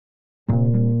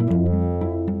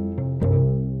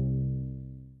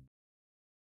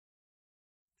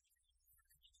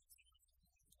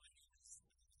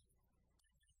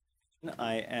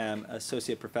I am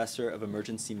Associate Professor of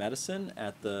Emergency Medicine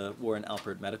at the Warren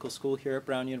Alpert Medical School here at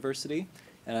Brown University,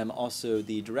 and I'm also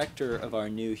the Director of our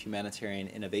new Humanitarian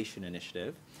Innovation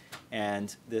Initiative.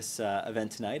 And this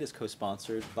event tonight is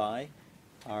co-sponsored by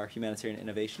our Humanitarian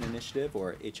Innovation Initiative,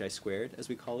 or HI Squared as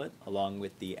we call it, along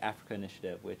with the Africa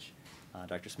Initiative, which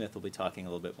Dr. Smith will be talking a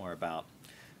little bit more about.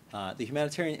 The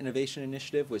Humanitarian Innovation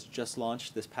Initiative was just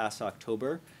launched this past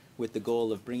October with the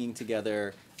goal of bringing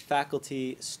together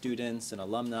faculty, students, and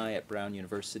alumni at Brown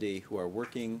University who are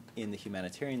working in the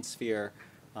humanitarian sphere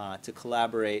to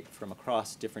collaborate from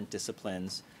across different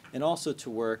disciplines and also to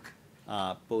work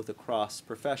both across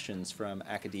professions from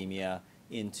academia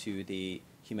into the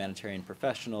humanitarian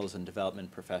professionals and development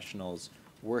professionals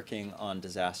working on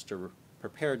disaster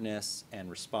preparedness and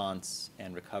response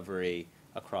and recovery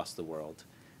across the world.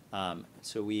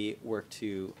 So we work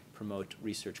to promote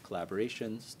research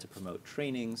collaborations, to promote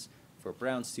trainings for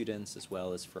Brown students as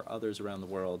well as for others around the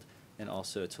world, and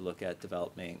also to look at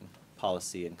developing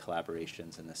policy and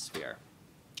collaborations in this sphere.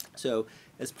 So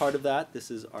as part of that, this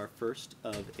is our first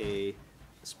of a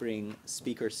spring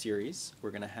speaker series. We're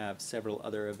going to have several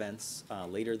other events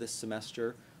later this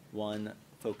semester, one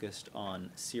focused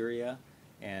on Syria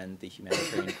and the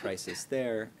humanitarian crisis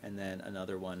there, and then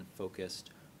another one focused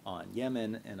on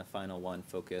Yemen, and a final one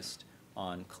focused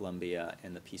on Colombia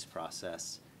and the peace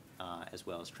process, as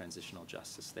well as transitional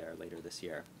justice there later this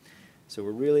year. So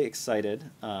we're really excited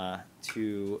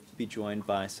to be joined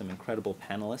by some incredible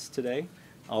panelists today.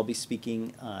 I'll be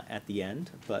speaking at the end,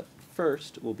 but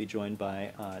first we'll be joined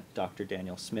by Dr.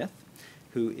 Daniel Smith,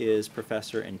 who is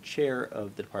professor and chair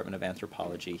of the Department of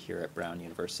Anthropology here at Brown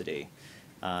University.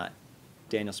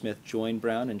 Daniel Smith joined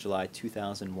Brown in July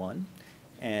 2001,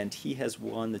 and he has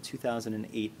won the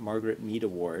 2008 Margaret Mead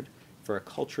Award for A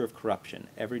Culture of Corruption,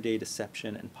 Everyday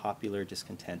Deception and Popular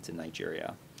Discontent in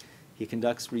Nigeria. He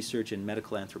conducts research in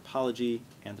medical anthropology,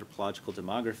 anthropological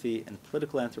demography, and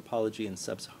political anthropology in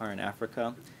sub-Saharan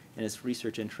Africa, and his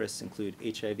research interests include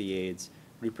HIV/AIDS,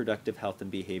 reproductive health and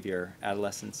behavior,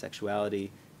 adolescent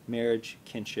sexuality, marriage,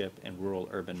 kinship, and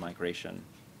rural-urban migration.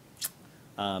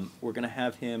 We're going to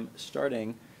have him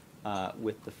starting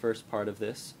with the first part of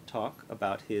this talk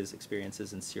about his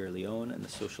experiences in Sierra Leone and the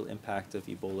social impact of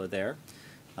Ebola there.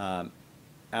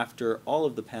 After all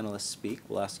of the panelists speak,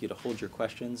 we'll ask you to hold your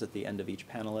questions at the end of each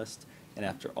panelist, and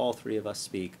after all three of us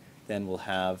speak, then we'll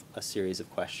have a series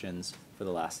of questions for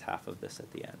the last half of this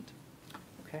at the end.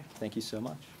 Okay, thank you so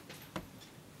much.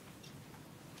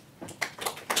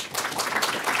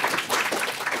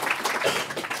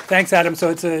 Thanks, Adam. So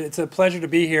it's a pleasure to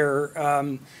be here.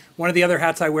 One of the other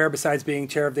hats I wear besides being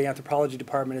chair of the anthropology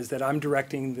department is that I'm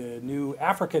directing the new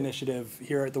Africa initiative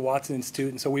here at the Watson Institute.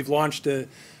 And so we've launched an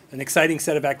exciting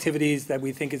set of activities that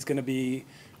we think is going to be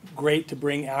great to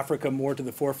bring Africa more to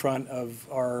the forefront of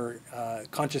our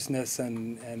consciousness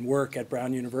and work at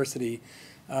Brown University.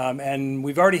 And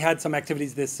we've already had some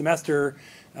activities this semester.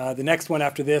 The next one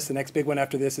after this, the next big one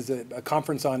after this is a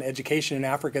conference on education in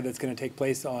Africa that's going to take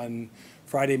place on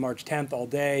Friday, March 10th, all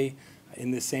day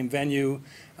in this same venue.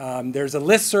 There's a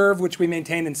listserv which we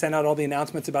maintain and send out all the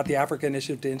announcements about the Africa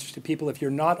Initiative to interested people. If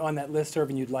you're not on that listserv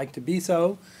and you'd like to be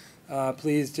so,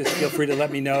 please just feel free to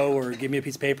let me know or give me a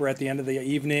piece of paper at the end of the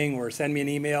evening or send me an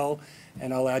email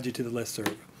and I'll add you to the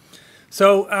listserv.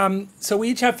 So we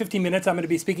each have 15 minutes. I'm going to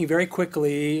be speaking very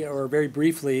quickly or very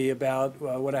briefly about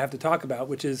what I have to talk about,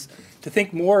 which is to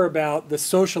think more about the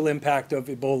social impact of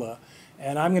Ebola.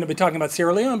 And I'm going to be talking about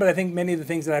Sierra Leone, but I think many of the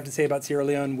things that I have to say about Sierra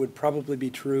Leone would probably be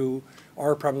true,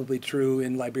 are probably true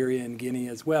in Liberia and Guinea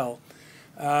as well.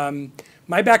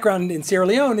 My background in Sierra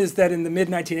Leone is that in the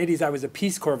mid-1980s, I was a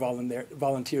Peace Corps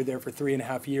volunteer there for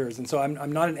 3.5 years. And so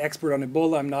I'm not an expert on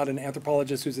Ebola. I'm not an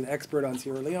anthropologist who's an expert on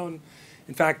Sierra Leone.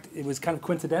 In fact, it was kind of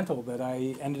coincidental that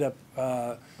I ended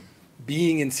up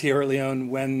being in Sierra Leone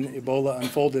when Ebola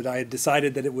unfolded. I had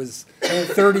decided that it was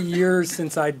 30 years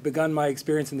since I'd begun my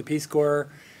experience in the Peace Corps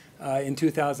in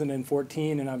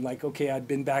 2014, and I'm like, okay, I'd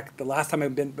been back. The last time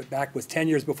I'd been back was 10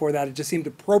 years before that. It just seemed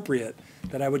appropriate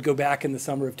that I would go back in the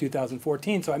summer of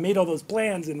 2014. So I made all those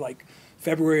plans in like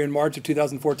February and March of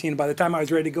 2014. And by the time I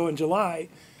was ready to go in July,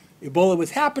 Ebola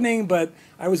was happening, but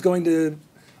I was going to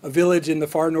a village in the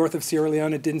far north of Sierra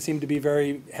Leone. It didn't seem to be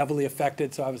very heavily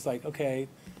affected, so I was like, okay,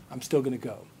 I'm still going to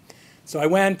go. So I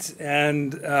went,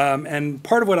 and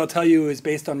part of what I'll tell you is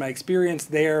based on my experience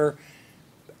there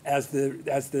as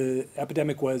the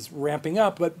epidemic was ramping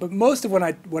up. But most of what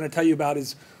I want to tell you about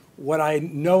is what I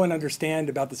know and understand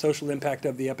about the social impact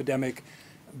of the epidemic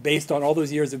based on all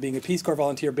those years of being a Peace Corps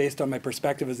volunteer, based on my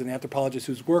perspective as an anthropologist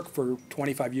who's worked for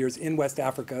 25 years in West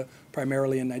Africa,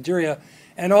 primarily in Nigeria,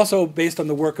 and also based on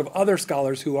the work of other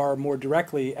scholars who are more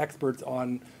directly experts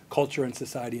on culture and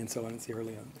society and so on in Sierra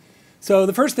Leone. So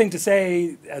the first thing to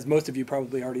say, as most of you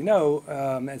probably already know,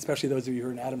 and especially those of you who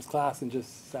are in Adam's class and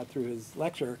just sat through his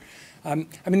lecture, I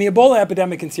mean, the Ebola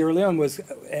epidemic in Sierra Leone was,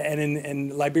 and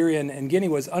in Liberia and Guinea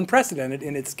was unprecedented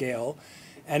in its scale,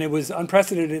 and it was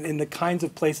unprecedented in the kinds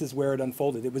of places where it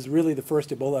unfolded. It was really the first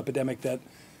Ebola epidemic that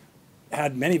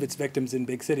had many of its victims in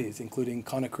big cities, including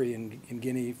Conakry in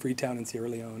Guinea, Freetown in Sierra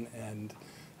Leone, and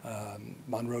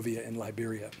Monrovia in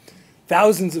Liberia.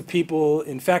 Thousands of people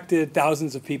infected,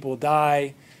 thousands of people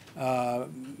die,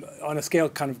 on a scale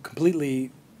kind of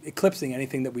completely eclipsing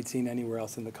anything that we'd seen anywhere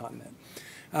else in the continent.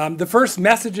 The first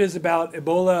messages about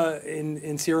Ebola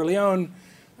in Sierra Leone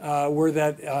were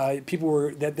that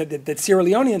that Sierra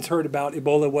Leoneans heard about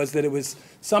Ebola was that it was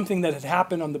something that had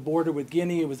happened on the border with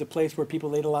Guinea. It was a place where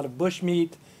people ate a lot of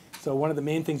bushmeat. So one of the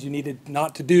main things you needed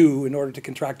not to do in order to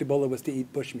contract Ebola was to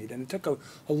eat bushmeat. And it took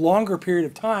a longer period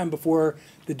of time before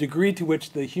the degree to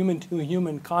which the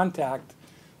human-to-human contact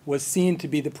was seen to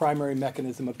be the primary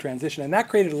mechanism of transition. And that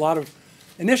created a lot of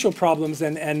initial problems.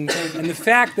 And the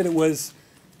fact that it was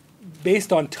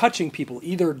based on touching people,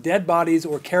 either dead bodies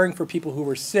or caring for people who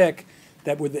were sick,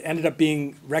 that ended up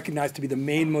being recognized to be the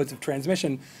main modes of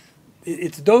transmission.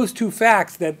 It's those two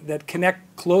facts that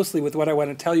connect closely with what I want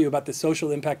to tell you about the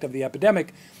social impact of the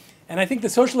epidemic. And I think the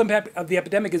social impact of the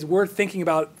epidemic is worth thinking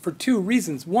about for two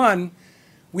reasons. One,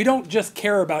 we don't just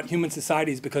care about human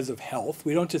societies because of health.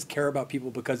 We don't just care about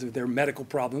people because of their medical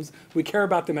problems. We care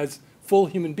about them as full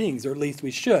human beings, or at least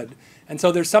we should. And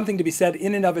so there's something to be said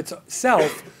in and of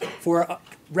itself for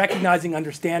recognizing,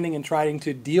 understanding, and trying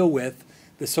to deal with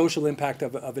the social impact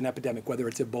of an epidemic, whether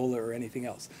it's Ebola or anything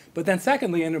else. But then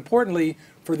secondly, and importantly,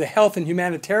 for the health and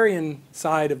humanitarian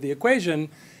side of the equation,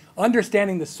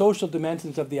 understanding the social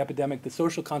dimensions of the epidemic, the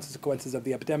social consequences of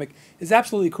the epidemic, is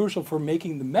absolutely crucial for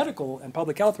making the medical and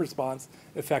public health response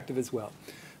effective as well.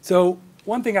 So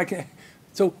one thing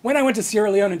so when I went to Sierra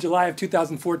Leone in July of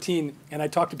 2014, and I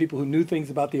talked to people who knew things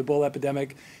about the Ebola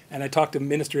epidemic, and I talked to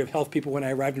Ministry of Health people when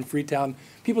I arrived in Freetown,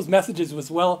 people's messages was,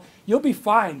 well, you'll be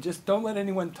fine, just don't let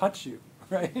anyone touch you,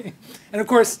 right? And of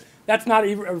course, that's not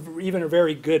even a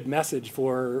very good message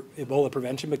for Ebola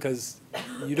prevention, because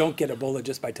you don't get Ebola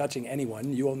just by touching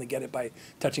anyone. You only get it by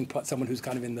touching someone who's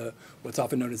kind of in what's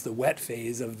often known as the wet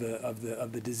phase of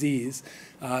the disease.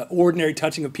 Ordinary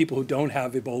touching of people who don't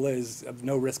have Ebola is of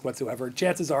no risk whatsoever.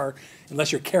 Chances are,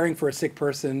 unless you're caring for a sick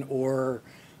person or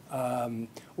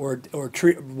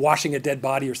washing a dead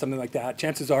body or something like that,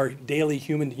 chances are daily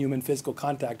human-to-human physical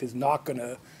contact is not going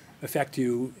to affect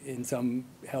you in some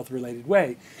health-related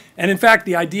way. And in fact,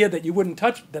 the idea that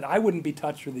I wouldn't be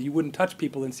touched, or that you wouldn't touch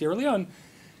people in Sierra Leone,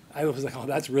 I was like, oh,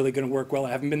 that's really going to work well.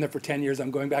 I haven't been there for 10 years. I'm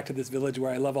going back to this village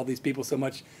where I love all these people so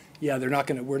much. Yeah, we're not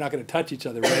going to touch each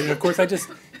other, right? And of course, I just,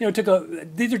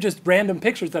 these are just random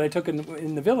pictures that I took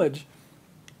in the village.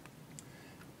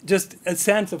 Just a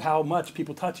sense of how much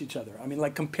people touch each other. I mean,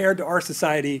 like compared to our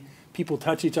society, people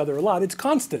touch each other a lot. It's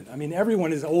constant. I mean,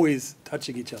 everyone is always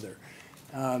touching each other.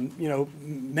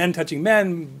 Men touching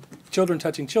men, children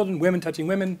touching children, women touching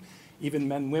women, even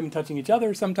men and women touching each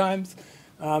other sometimes.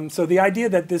 So the idea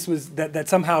that this was that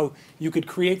somehow you could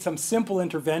create some simple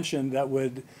intervention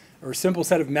or simple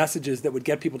set of messages that would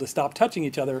get people to stop touching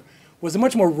each other was a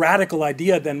much more radical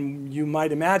idea than you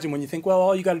might imagine when you think, well,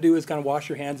 all you got to do is kind of wash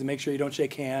your hands and make sure you don't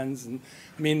shake hands. And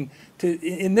I mean,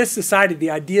 in this society,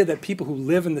 the idea that people who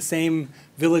live in the same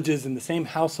villages and the same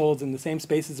households and the same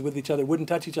spaces with each other wouldn't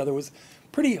touch each other was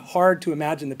pretty hard to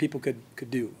imagine that people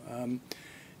could do.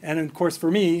 And of course,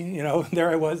 for me, there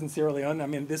I was in Sierra Leone. I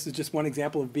mean, this is just one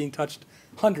example of being touched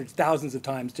hundreds, thousands of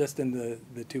times just in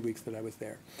the 2 weeks that I was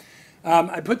there.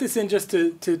 I put this in just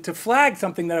to flag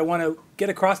something that I want to get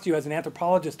across to you as an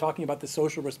anthropologist talking about the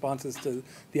social responses to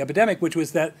the epidemic, which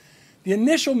was that the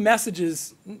initial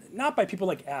messages, not by people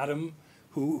like Adam,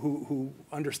 who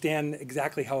understand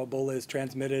exactly how Ebola is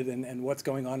transmitted and what's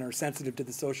going on, are sensitive to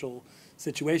the social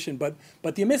situation, but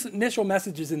the initial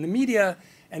messages in the media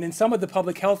and in some of the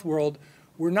public health world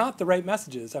were not the right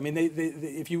messages. I mean,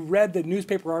 if you read the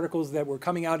newspaper articles that were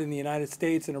coming out in the United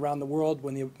States and around the world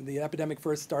when the epidemic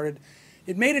first started,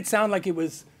 it made it sound like it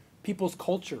was people's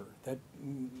culture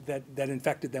that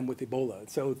infected them with Ebola.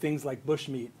 So things like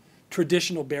bushmeat,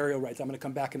 traditional burial rites. I'm going to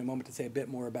come back in a moment to say a bit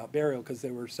more about burial, because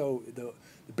the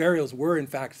burials were in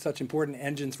fact such important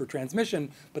engines for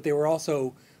transmission, but they were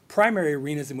also primary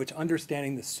arenas in which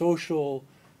understanding the social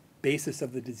basis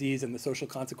of the disease and the social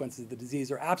consequences of the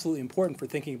disease are absolutely important for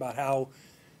thinking about how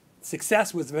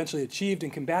success was eventually achieved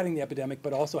in combating the epidemic,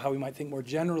 but also how we might think more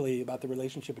generally about the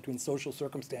relationship between social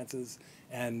circumstances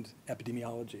and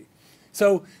epidemiology.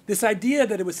 So this idea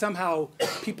that it was somehow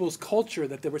people's culture,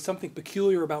 that there was something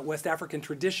peculiar about West African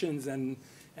traditions and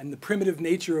the primitive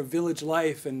nature of village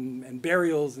life and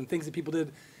burials and things that people did,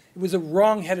 it was a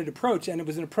wrong-headed approach, and it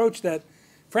was an approach that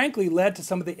frankly led to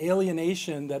some of the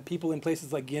alienation that people in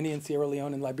places like Guinea and Sierra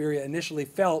Leone and Liberia initially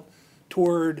felt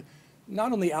toward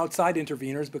not only outside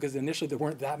interveners, because initially there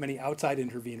weren't that many outside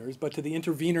interveners, but to the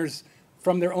interveners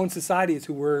from their own societies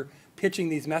who were pitching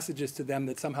these messages to them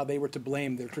that somehow they were to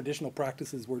blame, their traditional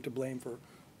practices were to blame for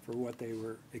what they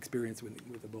were experiencing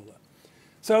with Ebola.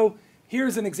 So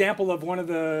here's an example of one of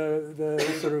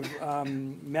the sort of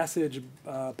message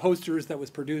posters that was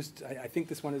produced. I think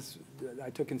this one I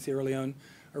took in Sierra Leone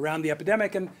around the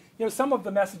epidemic. And you know, some of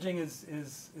the messaging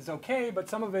is okay, but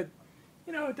some of it,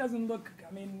 you know, it doesn't look,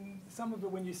 I mean, some of it,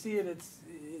 when you see it,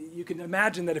 you can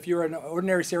imagine that if you're an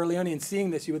ordinary Sierra Leonean seeing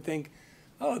this, you would think,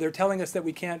 oh, they're telling us that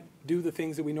we can't do the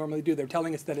things that we normally do. They're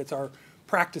telling us that it's our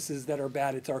practices that are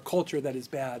bad, it's our culture that is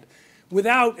bad,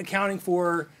 without accounting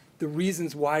for the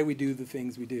reasons why we do the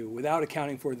things we do, without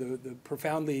accounting for the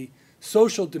profoundly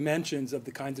social dimensions of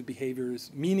the kinds of behaviors,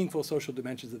 meaningful social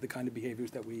dimensions of the kind of behaviors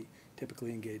that we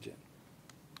typically engage in.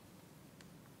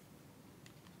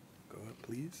 Go up,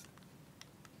 please.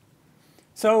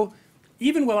 So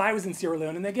even while I was in Sierra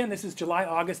Leone, and again, this is July,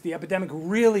 August, the epidemic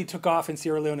really took off in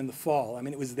Sierra Leone in the fall. I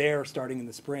mean, it was there starting in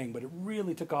the spring, but it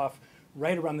really took off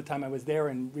right around the time I was there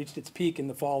and reached its peak in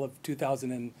the fall of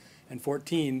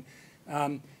 2014.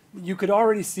 You could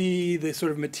already see the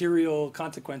sort of material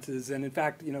consequences. And in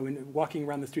fact, you know, walking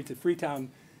around the streets of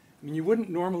Freetown, I mean, you wouldn't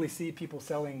normally see people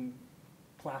selling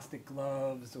plastic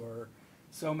gloves or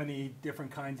so many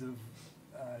different kinds of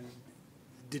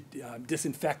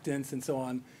disinfectants and so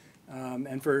on.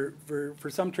 And for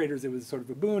some traders, it was sort of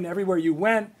a boon. Everywhere you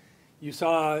went, you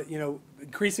saw, you know,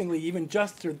 increasingly, even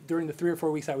just during the 3 or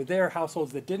 4 weeks I was there,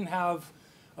 households that didn't have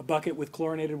a bucket with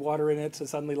chlorinated water in it. So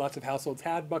suddenly lots of households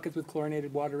had buckets with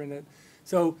chlorinated water in it.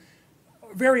 So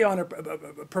very on a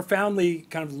profoundly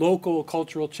kind of local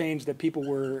cultural change that people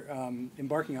were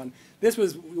embarking on. This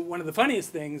was one of the funniest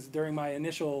things during my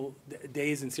initial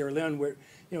days in Sierra Leone, where,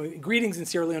 you know, greetings in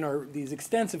Sierra Leone are these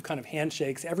extensive kind of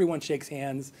handshakes. Everyone shakes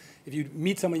hands. If you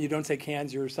meet someone you don't shake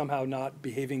hands, you're somehow not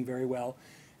behaving very well.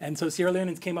 And so Sierra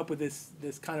Leoneans came up with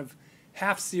this kind of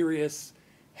half serious,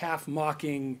 half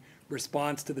mocking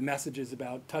response to the messages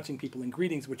about touching people in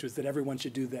greetings, which was that everyone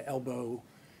should do the elbow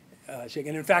shake.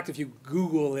 And in fact, if you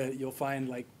Google it, you'll find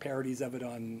like parodies of it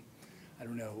on, I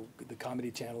don't know, the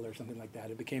Comedy Channel or something like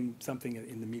that. It became something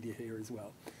in the media here as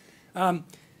well.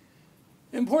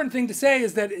 Important thing to say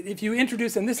is that if you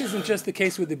introduce, and this isn't just the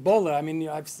case with Ebola, I mean,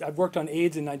 I've worked on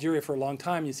AIDS in Nigeria for a long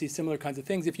time, you see similar kinds of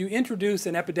things. If you introduce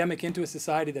an epidemic into a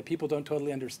society that people don't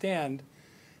totally understand,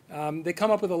 they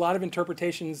come up with a lot of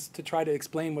interpretations to try to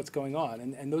explain what's going on.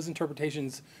 And those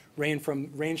interpretations range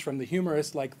from the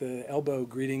humorous, like the elbow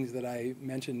greetings that I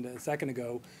mentioned a second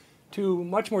ago, to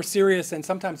much more serious and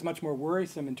sometimes much more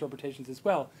worrisome interpretations as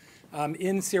well.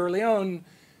 In Sierra Leone,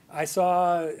 I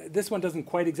saw, this one doesn't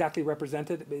quite exactly represent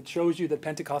it. It shows you that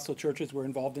Pentecostal churches were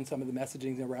involved in some of the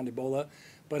messaging around Ebola.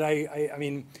 But I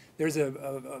mean, there's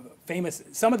a famous,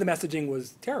 some of the messaging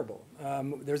was terrible.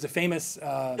 There's a famous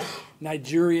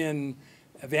Nigerian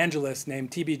evangelist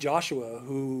named T.B. Joshua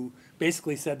who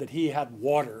basically said that he had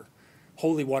water,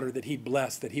 holy water that he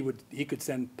blessed, that he could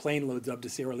send plane loads of to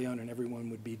Sierra Leone and everyone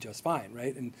would be just fine,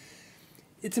 right? And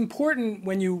it's important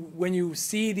when you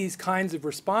see these kinds of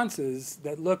responses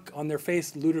that look on their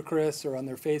face ludicrous or on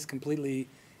their face completely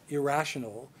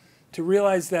irrational, to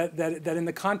realize that in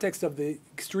the context of the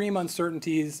extreme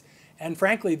uncertainties and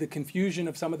frankly the confusion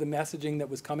of some of the messaging that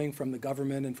was coming from the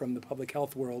government and from the public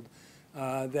health world,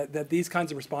 that these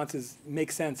kinds of responses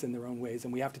make sense in their own ways,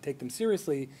 and we have to take them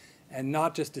seriously and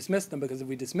not just dismiss them, because if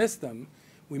we dismiss them,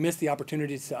 we miss the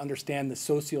opportunities to understand the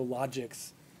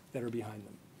sociologics that are behind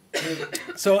them.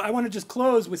 So I want to just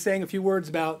close with saying a few words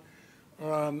about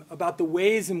the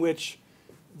ways in which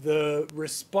the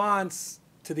response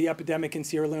to the epidemic in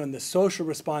Sierra Leone, the social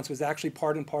response, was actually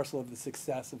part and parcel of the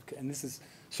success of, and this is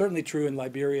certainly true in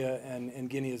Liberia and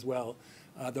Guinea as well,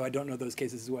 though I don't know those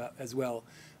cases as well,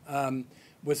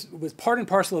 was part and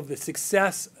parcel of the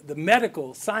success, the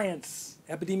medical, science,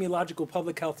 epidemiological,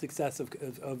 public health success of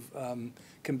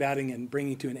combating and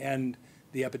bringing to an end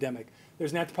the epidemic.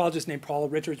 There's an anthropologist named Paul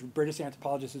Richards, British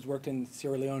anthropologist, who's worked in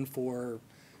Sierra Leone for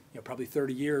probably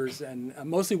 30 years and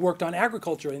mostly worked on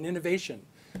agriculture and innovation.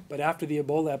 But after the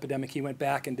Ebola epidemic, he went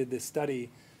back and did this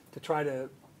study to try to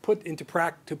put into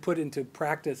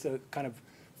practice a kind of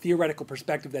theoretical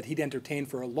perspective that he'd entertained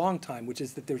for a long time, which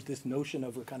is that there's this notion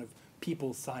of a kind of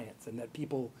people's science, and that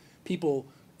people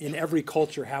in every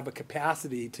culture have a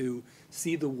capacity to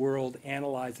see the world,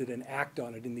 analyze it, and act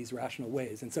on it in these rational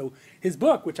ways. And so his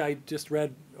book, which I just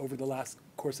read over the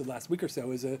course of the last week or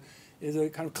so, is a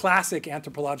kind of classic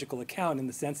anthropological account in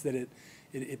the sense that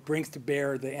it brings to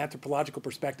bear the anthropological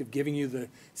perspective, giving you the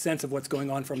sense of what's going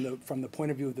on from the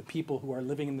point of view of the people who are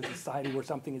living in the society where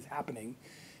something is happening.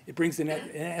 It brings an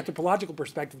anthropological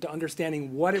perspective to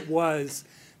understanding what it was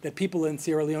that people in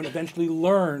Sierra Leone eventually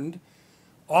learned,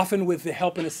 often with the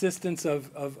help and assistance of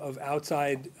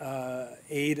outside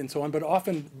aid and so on, but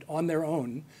often on their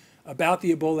own, about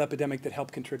the Ebola epidemic that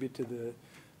helped contribute to the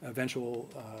eventual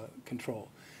control.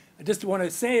 I just want to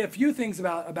say a few things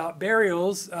about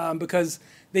burials, because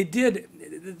they did,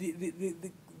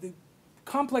 the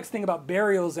complex thing about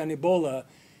burials and Ebola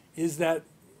is that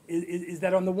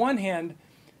on the one hand,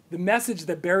 the message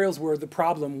that burials were the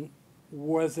problem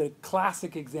was a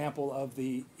classic example of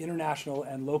the international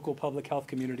and local public health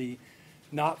community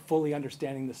not fully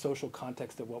understanding the social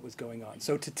context of what was going on.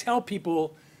 So to tell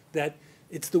people that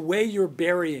it's the way you're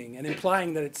burying and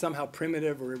implying that it's somehow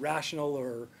primitive or irrational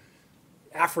or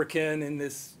African in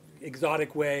this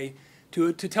exotic way,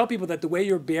 to tell people that the way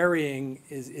you're burying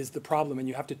is the problem and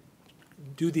you have to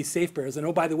do these safe burials. And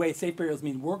oh, by the way, safe burials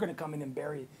mean we're going to come in and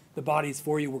bury the bodies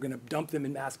for you. We're going to dump them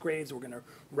in mass graves. We're going to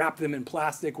wrap them in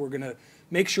plastic. We're going to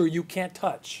make sure you can't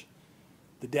touch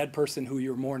the dead person who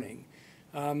you're mourning.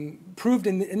 Proved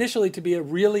initially to be a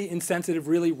really insensitive,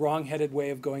 really wrong-headed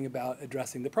way of going about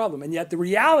addressing the problem. And yet the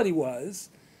reality was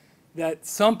that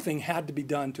something had to be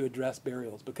done to address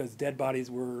burials, because dead bodies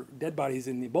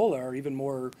in Ebola are even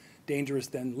more dangerous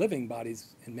than living bodies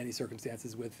in many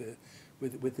circumstances with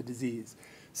the disease.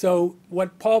 So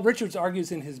what Paul Richards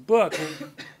argues in his book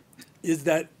is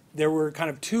that there were kind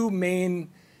of two main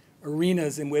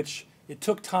arenas in which it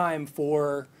took time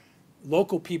for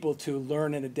local people to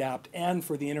learn and adapt, and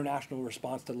for the international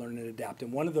response to learn and adapt.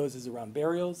 And one of those is around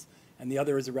burials, and the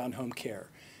other is around home care.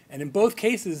 And in both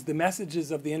cases, the messages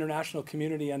of the international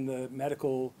community and the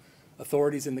medical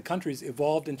authorities in the countries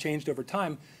evolved and changed over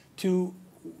time to,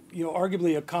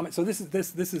 arguably a common. So this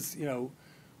is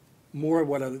more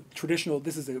what a traditional.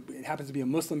 It happens to be a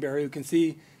Muslim burial. You can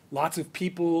see lots of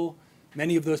people.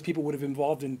 Many of those people would have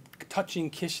involved in touching,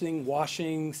 kissing,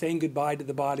 washing, saying goodbye to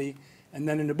the body. And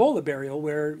then an Ebola burial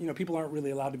where people aren't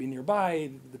really allowed to be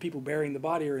nearby. The people burying the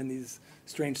body are in these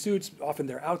strange suits. Often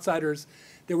they're outsiders.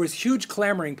 There was huge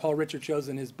clamoring, Paul Richards shows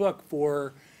in his book,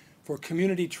 for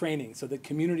community training so that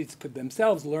communities could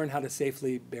themselves learn how to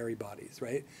safely bury bodies,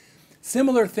 right?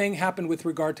 Similar thing happened with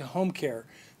regard to home care.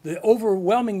 The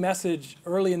overwhelming message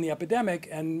early in the epidemic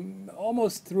and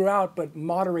almost throughout, but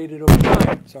moderated over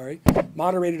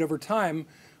time,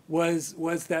 was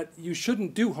that you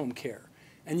shouldn't do home care.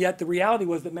 And yet the reality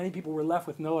was that many people were left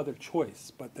with no other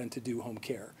choice but then to do home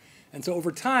care. And so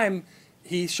over time,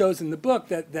 he shows in the book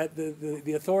that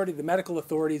the medical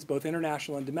authorities, both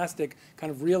international and domestic,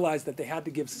 kind of realized that they had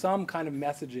to give some kind of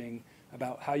messaging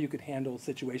about how you could handle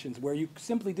situations where you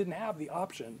simply didn't have the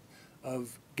option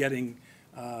of getting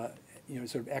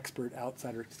sort of expert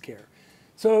outsider care.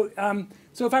 So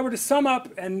if I were to sum up,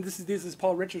 and this is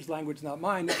Paul Richards' language, not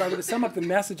mine, if I were to sum up the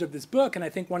message of this book, and I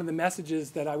think one of the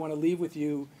messages that I want to leave with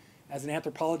you as an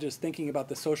anthropologist thinking about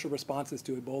the social responses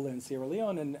to Ebola in Sierra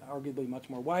Leone, and arguably much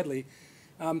more widely,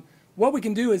 what we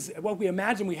can do is, what we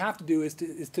imagine we have to do is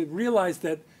to realize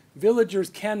that villagers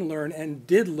can learn and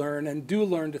did learn and do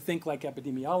learn to think like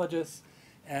epidemiologists,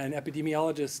 and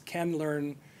epidemiologists can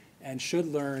learn and should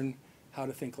learn how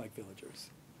to think like villagers.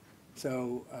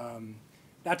 So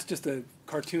that's just a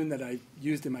cartoon that I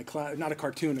used in my class, not a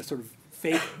cartoon, a sort of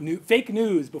fake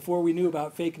news before we knew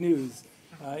about fake news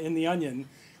in The Onion,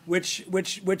 which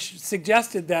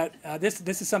suggested that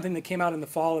this is something that came out in the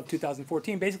fall of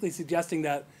 2014, basically suggesting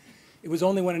that it was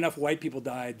only when enough white people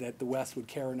died that the West would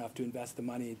care enough to invest the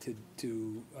money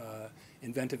to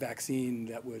invent a vaccine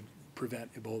that would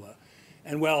prevent Ebola.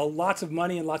 And while lots of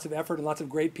money and lots of effort and lots of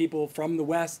great people from the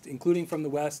West, including from the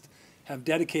West, have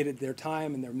dedicated their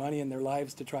time and their money and their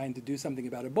lives to trying to do something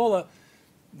about Ebola,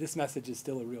 this message is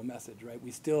still a real message, right?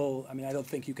 I don't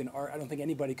think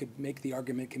anybody could make the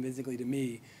argument convincingly to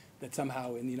me that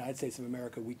somehow in the United States of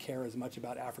America we care as much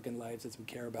about African lives as we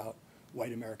care about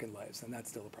white American lives, and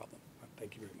that's still a problem.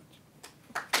 Thank you very much.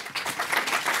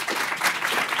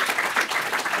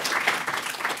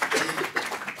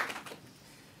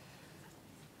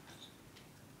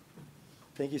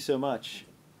 Thank you so much.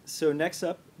 So next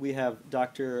up, we have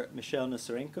Dr. Michelle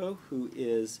Nasarenko, who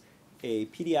is a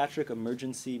pediatric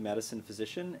emergency medicine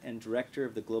physician and director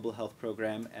of the Global Health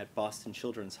Program at Boston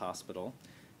Children's Hospital.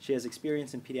 She has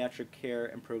experience in pediatric care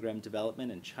and program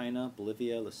development in China,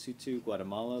 Bolivia, Lesotho,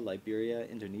 Guatemala, Liberia,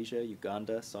 Indonesia,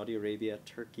 Uganda, Saudi Arabia,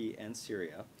 Turkey, and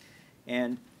Syria.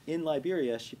 And in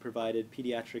Liberia, she provided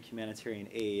pediatric humanitarian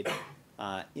aid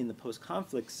in the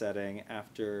post-conflict setting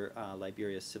after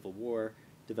Liberia's civil war,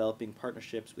 developing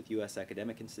partnerships with U.S.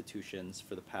 academic institutions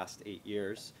for the past 8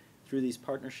 years. Through these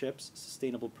partnerships,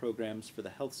 sustainable programs for the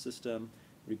health system,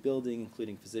 rebuilding,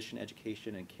 including physician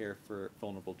education and care for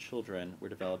vulnerable children, were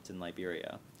developed in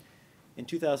Liberia. In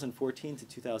 2014 to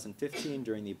 2015,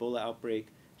 during the Ebola outbreak,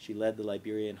 she led the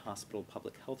Liberian hospital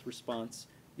public health response,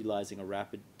 utilizing a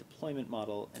rapid deployment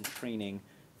model and training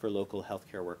for local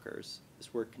healthcare workers.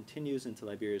 This work continues into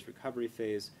Liberia's recovery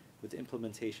phase with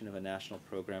implementation of a national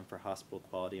program for hospital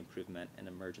quality improvement and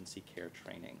emergency care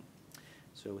training.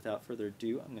 So without further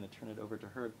ado, I'm going to turn it over to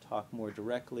her to talk more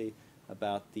directly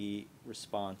about the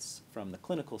response from the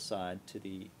clinical side to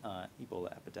the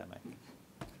Ebola epidemic.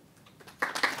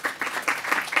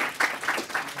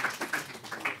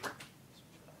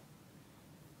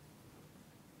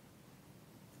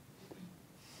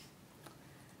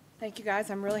 Thank you, guys.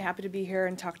 I'm really happy to be here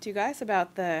and talk to you guys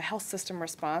about the health system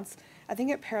response. I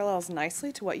think it parallels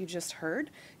nicely to what you just heard.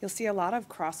 You'll see a lot of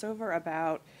crossover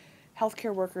about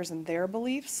healthcare workers and their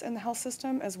beliefs in the health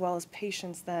system, as well as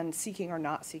patients then seeking or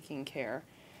not seeking care.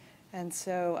 And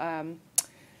so,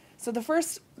 so the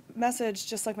first message,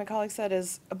 just like my colleague said,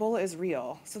 is Ebola is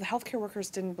real. So the healthcare workers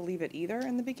didn't believe it either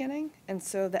in the beginning, and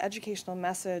so the educational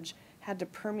message had to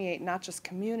permeate not just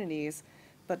communities,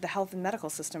 but the health and medical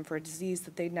system for a disease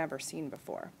that they'd never seen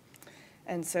before.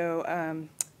 And so,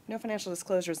 no financial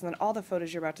disclosures, and then all the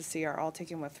photos you're about to see are all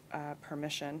taken with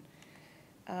permission.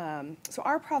 So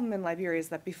our problem in Liberia is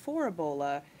that before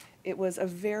Ebola, it was a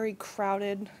very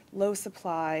crowded, low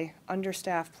supply,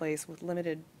 understaffed place with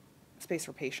limited space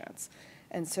for patients.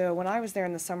 And so when I was there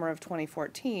in the summer of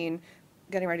 2014,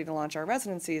 getting ready to launch our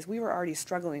residencies, we were already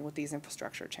struggling with these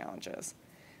infrastructure challenges.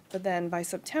 But then by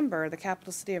September, the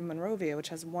capital city of Monrovia, which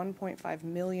has 1.5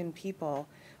 million people,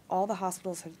 all the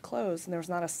hospitals had closed, and there was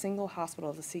not a single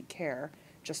hospital to seek care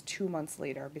just 2 months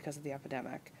later because of the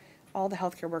epidemic. All the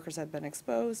healthcare workers had been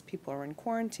exposed, people were in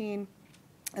quarantine,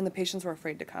 and the patients were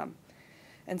afraid to come.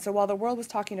 And so while the world was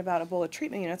talking about Ebola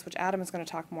treatment units, which Adam is going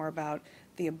to talk more about,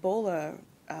 the Ebola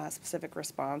specific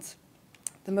response,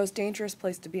 the most dangerous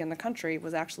place to be in the country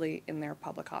was actually in their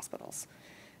public hospitals.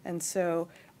 And so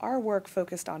our work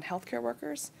focused on healthcare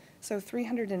workers. So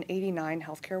 389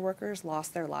 healthcare workers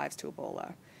lost their lives to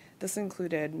Ebola. This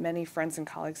included many friends and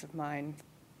colleagues of mine,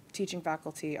 teaching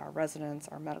faculty, our residents,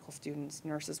 our medical students,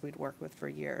 nurses we'd worked with for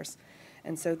years.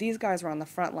 And so these guys were on the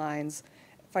front lines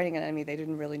fighting an enemy they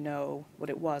didn't really know what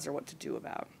it was or what to do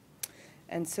about.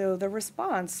 And so the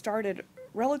response started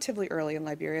relatively early in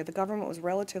Liberia. The government was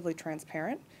relatively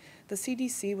transparent. The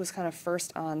CDC was kind of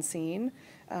first on scene,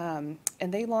 and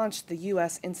they launched the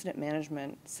U.S. incident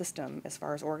management system as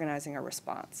far as organizing a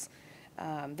response.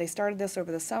 They started this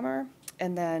over the summer,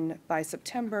 and then by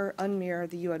September, UNMIR,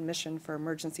 the UN Mission for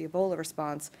Emergency Ebola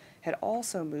Response, had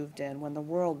also moved in when the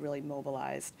world really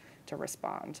mobilized to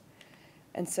respond.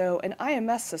 And so an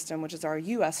IMS system, which is our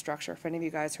U.S. structure, for any of you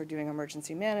guys who are doing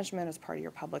emergency management as part of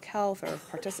your public health or have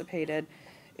participated,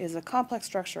 is a complex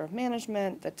structure of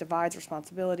management that divides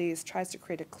responsibilities, tries to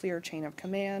create a clear chain of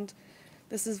command.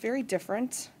 This is very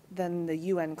different than the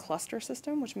UN cluster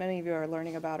system, which many of you are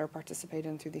learning about or participate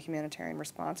in through the humanitarian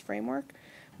response framework,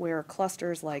 where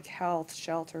clusters like health,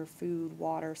 shelter, food,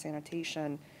 water,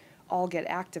 sanitation all get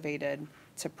activated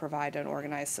to provide an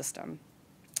organized system.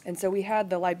 And so we had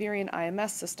the Liberian IMS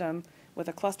system with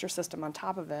a cluster system on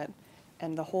top of it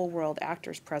and the whole world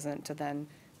actors present to then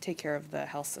take care of the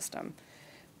health system.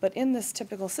 But in this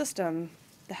typical system,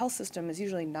 the health system is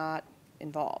usually not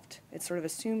involved. It's sort of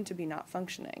assumed to be not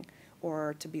functioning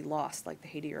or to be lost, like the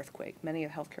Haiti earthquake. Many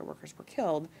of the healthcare workers were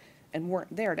killed and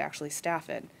weren't there to actually staff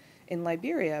it. In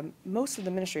Liberia, most of the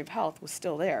Ministry of Health was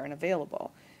still there and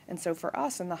available. And so for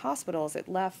us in the hospitals, it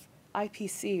left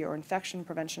IPC, or infection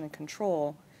prevention and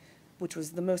control, which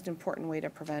was the most important way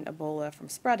to prevent Ebola from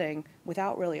spreading,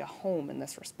 without really a home in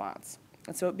this response.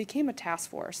 And so it became a task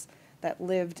force that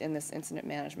lived in this incident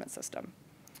management system.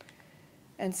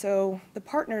 And so the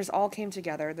partners all came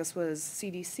together. This was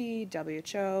CDC,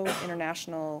 WHO,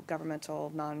 international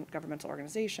governmental, non-governmental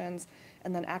organizations,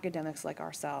 and then academics like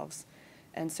ourselves.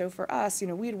 And so for us,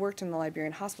 we had worked in the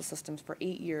Liberian hospital systems for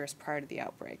 8 years prior to the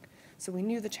outbreak. So we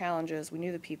knew the challenges, we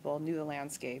knew the people, knew the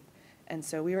landscape. And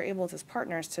so we were able as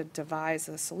partners to devise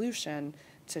a solution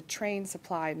to train,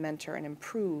 supply, mentor, and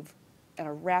improve on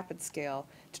a rapid scale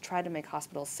to try to make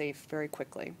hospitals safe very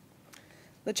quickly.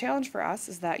 The challenge for us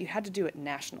is that you had to do it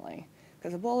nationally,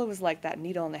 because Ebola was like that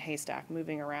needle in the haystack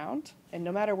moving around, and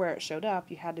no matter where it showed up,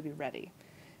 you had to be ready.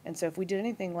 And so if we did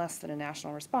anything less than a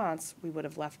national response, we would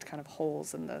have left kind of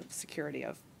holes in the security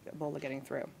of Ebola getting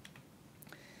through.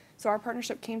 So our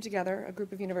partnership came together, a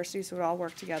group of universities who would all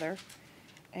work together,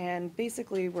 and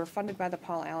basically we're funded by the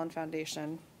Paul Allen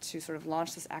Foundation to sort of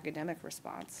launch this academic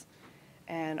response.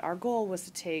 And our goal was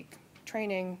to take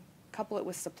training, couple it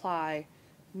with supply,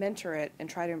 mentor it, and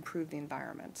try to improve the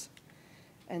environment.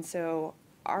 And so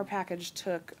our package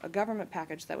took a government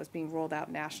package that was being rolled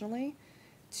out nationally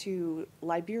to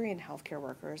Liberian healthcare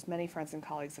workers, many friends and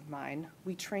colleagues of mine.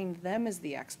 We trained them as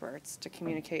the experts to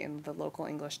communicate in the local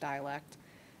English dialect,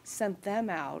 sent them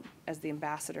out as the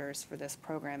ambassadors for this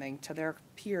programming to their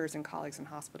peers and colleagues in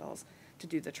hospitals to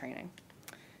do the training.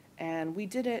 And we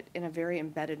did it in a very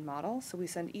embedded model, so we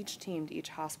send each team to each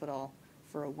hospital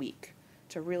for a week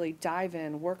to really dive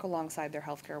in, work alongside their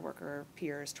healthcare worker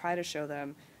peers, try to show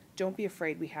them, don't be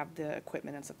afraid, we have the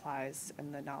equipment and supplies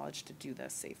and the knowledge to do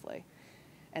this safely.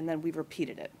 And then we've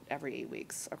repeated it every 8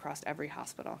 weeks across every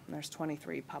hospital, and there's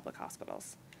 23 public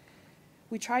hospitals.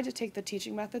 We tried to take the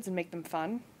teaching methods and make them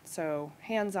fun, so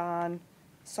hands-on,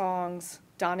 songs,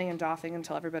 donning and doffing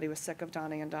until everybody was sick of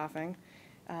donning and doffing.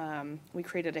 We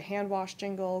created a hand wash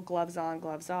jingle, gloves on,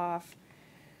 gloves off.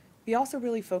 We also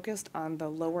really focused on the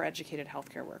lower educated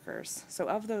healthcare workers. So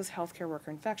of those healthcare worker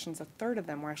infections, a third of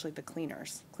them were actually the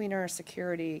cleaners,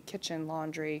 security, kitchen,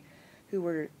 laundry, who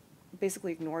were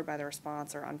basically ignored by the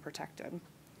response or unprotected.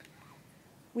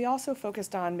 We also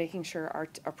focused on making sure our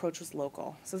approach was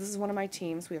local. So this is one of my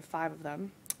teams, we have 5 of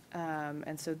them,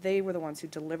 and so they were the ones who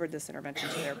delivered this intervention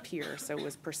to their peers, so it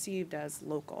was perceived as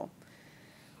local.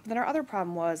 Then our other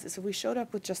problem was if we showed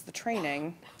up with just the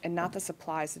training and not the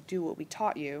supplies to do what we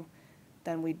taught you,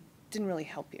 then we didn't really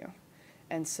help you.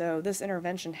 And so this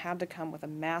intervention had to come with a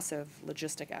massive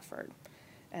logistic effort.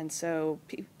 And so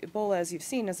Ebola, as you've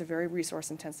seen, is a very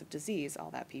resource-intensive disease. All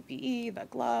that PPE, the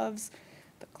gloves,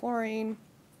 the chlorine.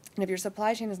 And if your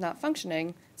supply chain is not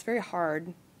functioning, it's very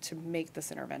hard to make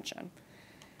this intervention.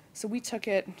 So we took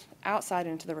it outside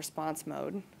into the response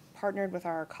mode, partnered with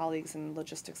our colleagues in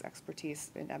logistics expertise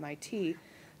at MIT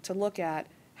to look at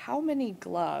how many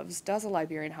gloves does a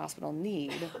Liberian hospital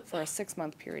need for a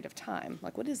 6-month period of time?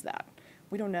 Like, what is that?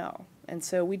 We don't know. And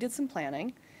so we did some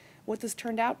planning. What this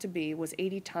turned out to be was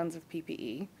 80 tons of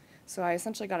PPE. So I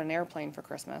essentially got an airplane for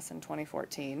Christmas in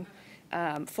 2014,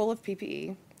 full of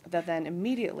PPE that then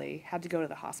immediately had to go to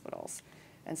the hospitals.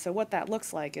 And so what that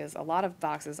looks like is a lot of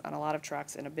boxes on a lot of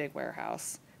trucks in a big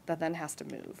warehouse that then has to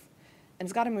move. And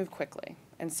it's got to move quickly.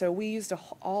 And so we used an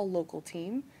all-local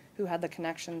team who had the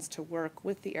connections to work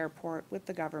with the airport, with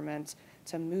the government,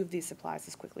 to move these supplies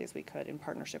as quickly as we could in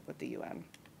partnership with the UN.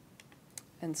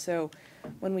 And so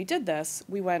when we did this,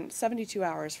 we went 72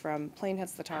 hours from plane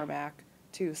hits the tarmac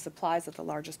to supplies at the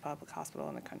largest public hospital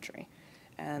in the country.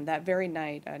 And that very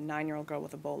night, a 9-year-old girl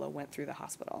with Ebola went through the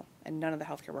hospital, and none of the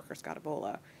healthcare workers got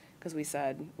Ebola because we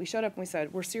showed up and we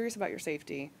said, we're serious about your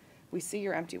safety. We see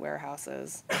your empty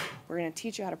warehouses. We're going to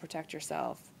teach you how to protect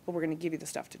yourself, but we're going to give you the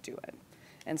stuff to do it.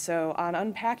 And so on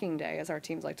unpacking day, as our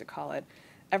teams like to call it,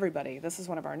 everybody, this is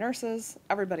one of our nurses,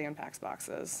 everybody unpacks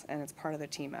boxes, and it's part of the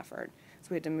team effort. So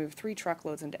we had to move 3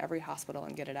 truckloads into every hospital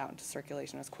and get it out into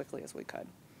circulation as quickly as we could.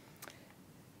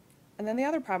 And then the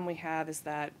other problem we have is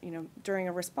that, during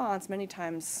a response, many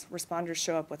times responders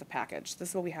show up with a package. This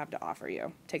is what we have to offer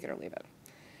you. Take it or leave it.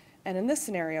 And in this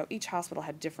scenario, each hospital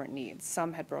had different needs.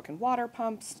 Some had broken water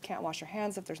pumps, can't wash your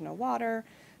hands if there's no water.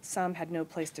 Some had no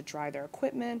place to dry their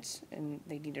equipment, and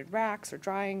they needed racks or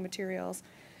drying materials.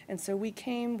 And so we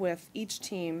came with each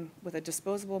team with a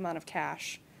disposable amount of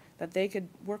cash that they could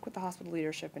work with the hospital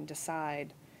leadership and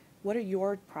decide, what are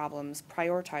your problems,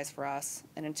 prioritize for us,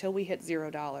 and until we hit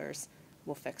 $0,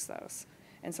 we'll fix those.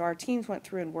 And so our teams went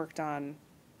through and worked on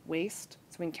waste.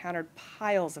 So we encountered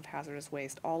piles of hazardous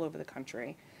waste all over the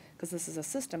country, because this is a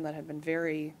system that had been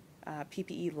very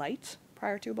PPE light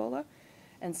prior to Ebola.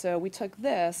 And so we took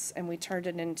this and we turned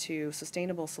it into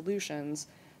sustainable solutions.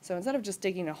 So instead of just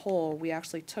digging a hole, we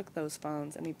actually took those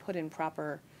phones and we put in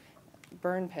proper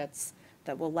burn pits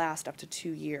that will last up to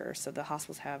 2 years, so the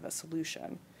hospitals have a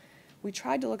solution. We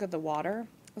tried to look at the water.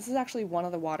 This is actually one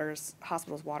of the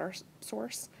hospital's water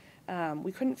source.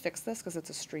 We couldn't fix this because it's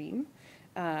a stream.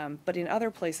 But in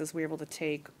other places, we were able to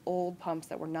take old pumps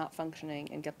that were not functioning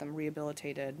and get them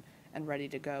rehabilitated and ready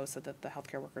to go so that the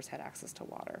healthcare workers had access to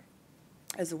water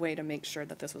as a way to make sure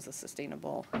that this was a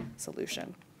sustainable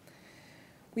solution.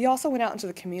 We also went out into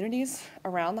the communities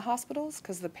around the hospitals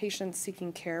because the patients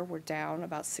seeking care were down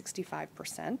about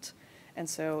 65%. And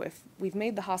so if we've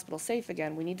made the hospital safe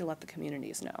again, we need to let the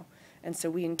communities know. And so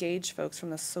we engaged folks from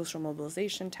the social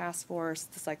mobilization task force,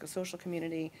 the psychosocial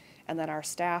community, and then our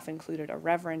staff included a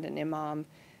reverend, an imam,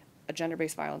 a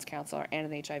gender-based violence counselor,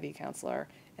 and an HIV counselor.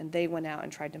 And they went out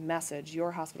and tried to message,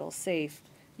 your hospital is safe,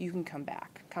 you can come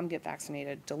back, come get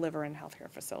vaccinated, deliver in a healthcare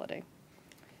facility.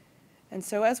 And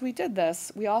so as we did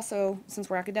this, we also, since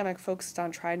we're academic, focused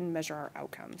on trying to measure our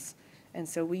outcomes. And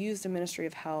so we used a Ministry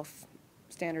of Health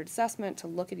standard assessment to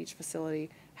look at each facility,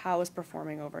 how it's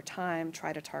performing over time,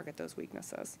 try to target those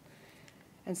weaknesses.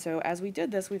 And so as we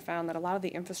did this, we found that a lot of the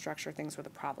infrastructure things were the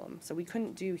problem. So we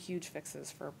couldn't do huge fixes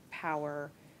for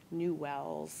power, new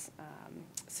wells,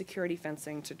 security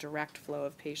fencing to direct flow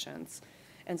of patients.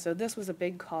 And so this was a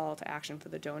big call to action for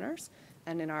the donors.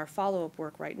 And in our follow-up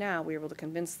work right now, we were able to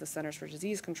convince the Centers for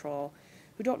Disease Control,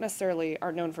 who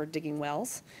aren't known for digging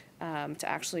wells, to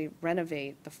actually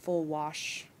renovate the full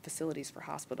wash facilities for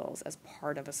hospitals as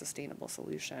part of a sustainable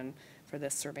solution for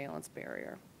this surveillance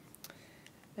barrier.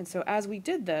 And so as we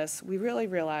did this, we really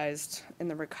realized in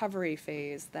the recovery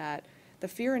phase that the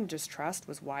fear and distrust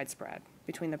was widespread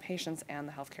between the patients and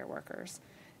the healthcare workers.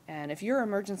 And if your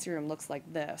emergency room looks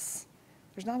like this,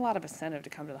 there's not a lot of incentive to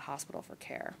come to the hospital for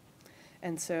care.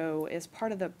 And so as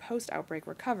part of the post-outbreak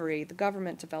recovery, the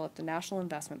government developed a national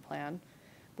investment plan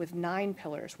with 9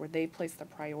 pillars where they placed the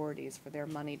priorities for their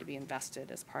money to be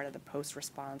invested as part of the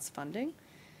post-response funding.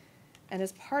 And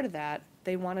as part of that,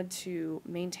 they wanted to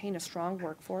maintain a strong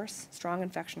workforce, strong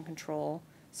infection control,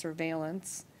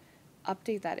 surveillance,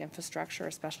 update that infrastructure,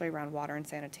 especially around water and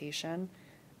sanitation,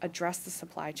 address the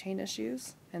supply chain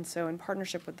issues. And so in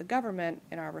partnership with the government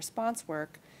in our response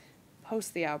work,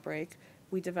 post the outbreak,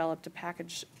 we developed a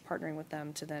package partnering with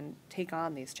them to then take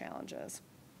on these challenges.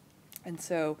 And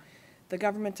so the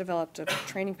government developed a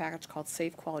training package called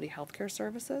Safe Quality Healthcare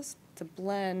Services to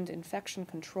blend infection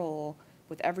control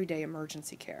with everyday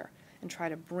emergency care and try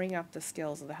to bring up the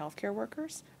skills of the healthcare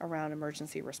workers around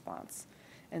emergency response.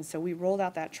 And so we rolled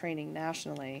out that training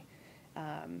nationally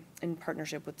in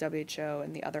partnership with WHO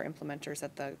and the other implementers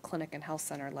at the clinic and health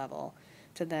center level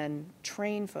to then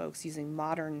train folks using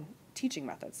modern teaching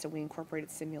methods. So we incorporated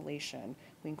simulation,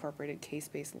 we incorporated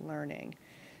case-based learning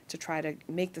to try to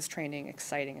make this training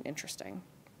exciting and interesting.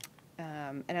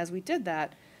 And as we did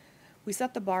that, we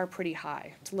set the bar pretty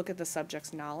high to look at the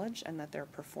subject's knowledge and that their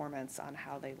performance on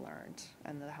how they learned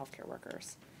and the healthcare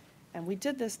workers. And we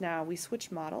did this now, we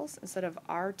switched models. Instead of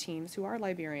our teams, who are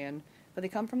Liberian, but they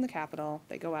come from the capital,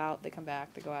 they go out, they come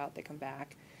back, they go out, they come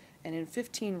back. And in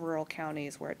 15 rural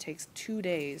counties where it takes 2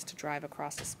 days to drive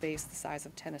across a space the size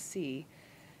of Tennessee,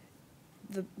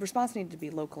 the response needed to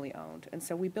be locally owned. And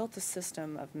so we built a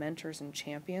system of mentors and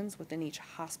champions within each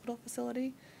hospital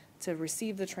facility to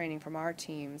receive the training from our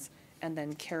teams and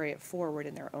then carry it forward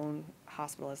in their own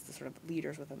hospital as the sort of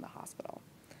leaders within the hospital.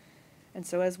 And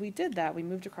so as we did that, we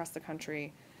moved across the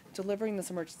country delivering this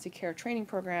emergency care training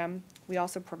program. We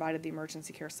also provided the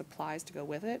emergency care supplies to go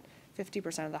with it.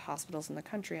 50% of the hospitals in the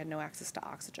country had no access to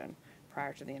oxygen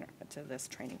prior to this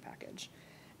training package.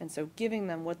 And so giving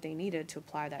them what they needed to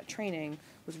apply that training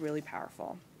was really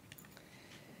powerful.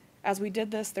 As we did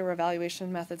this, there were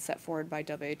evaluation methods set forward by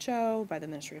WHO, by the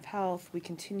Ministry of Health. We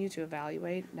continue to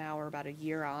evaluate. Now we're about a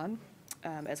year on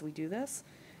as we do this.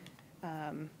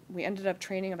 We ended up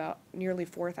training about nearly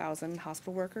 4,000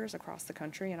 hospital workers across the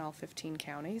country in all 15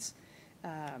 counties.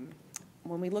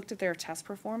 When we looked at their test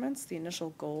performance, the initial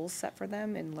goals set for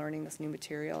them in learning this new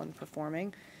material and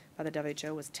performing by the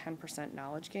WHO was 10%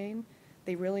 knowledge gain.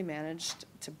 They really managed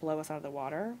to blow us out of the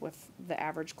water, with the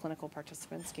average clinical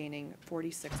participants gaining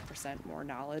 46% more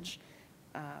knowledge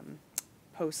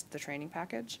post the training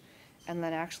package, and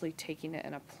then actually taking it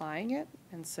and applying it.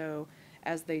 And so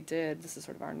as they did, this is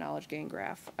sort of our knowledge gain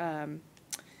graph,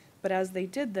 but as they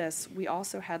did this, we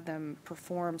also had them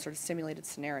perform sort of simulated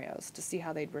scenarios to see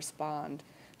how they'd respond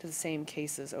to the same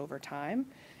cases over time.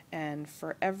 And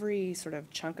for every sort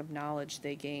of chunk of knowledge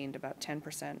they gained about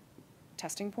 10%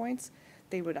 testing points,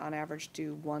 they would on average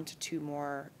do 1 to 2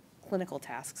 more clinical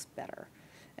tasks better.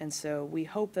 And so we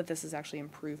hope that this has actually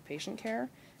improved patient care,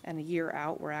 and a year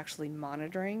out we're actually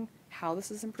monitoring how this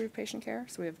has improved patient care.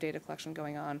 So we have data collection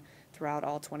going on throughout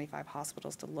all 25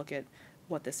 hospitals to look at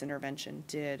what this intervention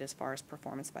did as far as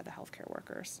performance by the healthcare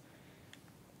workers.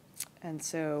 And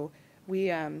so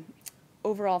we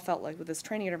overall felt like with this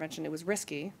training intervention it was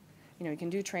risky. You know, you can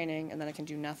do training and then it can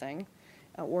do nothing.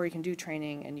 Or you can do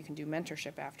training and you can do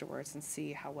mentorship afterwards and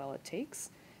see how well it takes.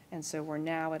 And so we're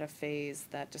now at a phase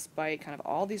that despite kind of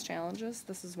all these challenges,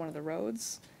 this is one of the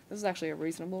roads This is actually a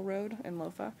reasonable road in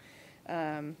Lofa.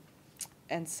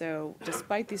 And so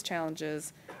despite these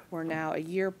challenges, we're now a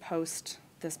year post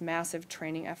this massive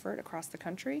training effort across the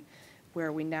country,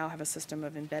 where we now have a system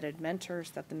of embedded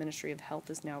mentors that the Ministry of Health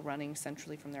is now running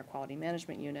centrally from their quality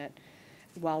management unit,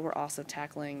 while we're also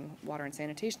tackling water and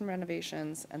sanitation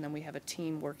renovations. And then we have a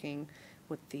team working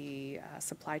with the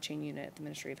supply chain unit at the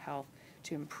Ministry of Health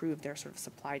to improve their sort of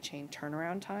supply chain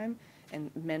turnaround time and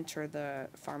mentor the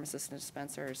pharmacists and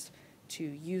dispensers to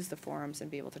use the forums and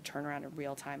be able to turn around in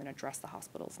real time and address the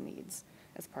hospital's needs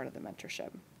as part of the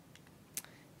mentorship.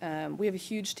 We have a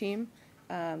huge team.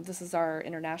 This is our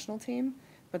international team,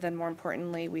 but then more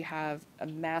importantly, we have a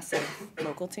massive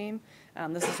local team.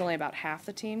 This is only about half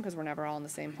the team because we're never all in the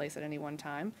same place at any one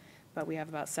time, but we have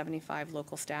about 75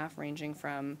 local staff ranging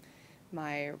from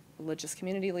my religious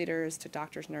community leaders to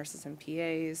doctors, nurses, and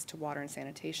PAs to water and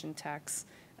sanitation techs,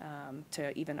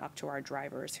 to even up to our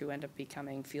drivers who end up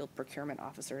becoming field procurement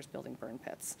officers building burn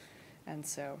pits. And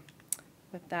so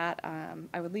with that,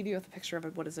 I would leave you with a picture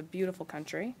of what is a beautiful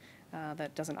country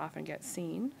that doesn't often get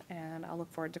seen, and I'll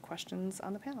look forward to questions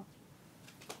on the panel.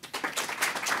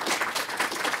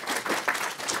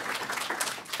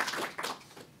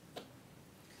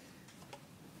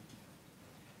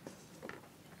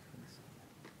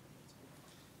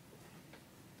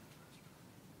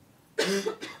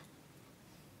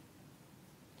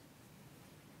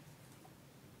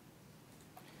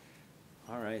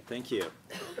 All right, thank you.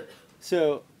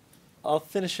 So I'll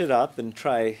finish it up and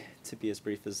try to be as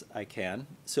brief as I can.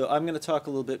 So I'm going to talk a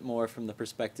little bit more from the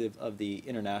perspective of the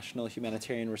international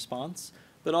humanitarian response,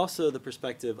 but also the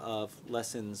perspective of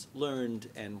lessons learned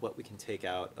and what we can take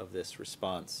out of this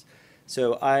response.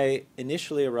 So I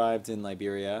initially arrived in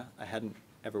Liberia. I hadn't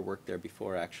ever worked there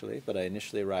before, actually, but I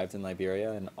initially arrived in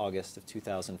Liberia in August of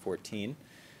 2014.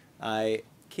 I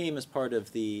came as part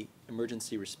of the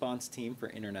emergency response team for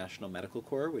International Medical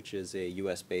Corps, which is a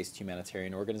US-based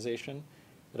humanitarian organization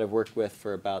that I've worked with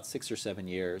for about 6 or 7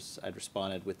 years. I'd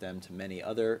responded with them to many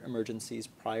other emergencies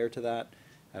prior to that.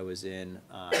 I was in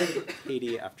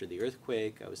Haiti after the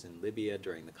earthquake. I was in Libya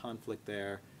during the conflict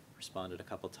there, responded a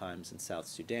couple times in South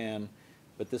Sudan.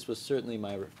 But this was certainly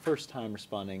my first time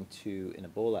responding to an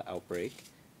Ebola outbreak,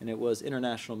 and it was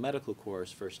International Medical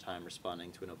Corps' first time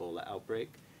responding to an Ebola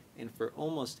outbreak. And for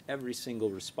almost every single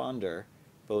responder,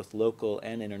 both local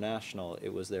and international,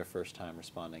 it was their first time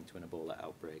responding to an Ebola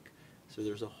outbreak. So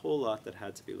there's a whole lot that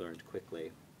had to be learned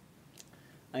quickly.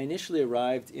 I initially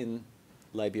arrived in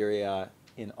Liberia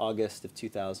in August of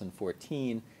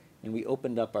 2014, and we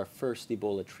opened up our first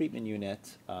Ebola treatment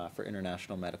unit for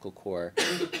International Medical Corps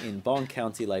in Bong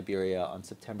County, Liberia on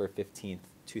September 15th,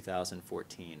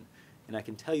 2014. And I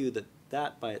can tell you that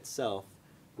that by itself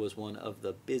was one of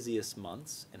the busiest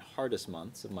months and hardest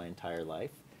months of my entire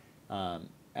life.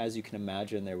 As you can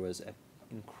imagine, there was an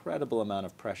incredible amount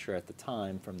of pressure at the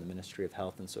time from the Ministry of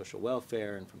Health and Social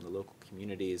Welfare and from the local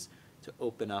communities to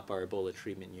open up our Ebola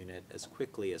treatment unit as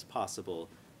quickly as possible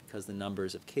because the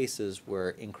numbers of cases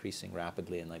were increasing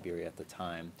rapidly in Liberia at the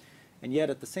time. And yet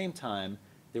at the same time,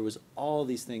 there was all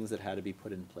these things that had to be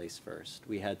put in place first.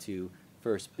 We had to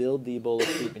first build the Ebola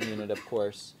treatment unit, of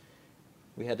course.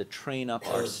 We had to train up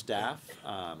our staff.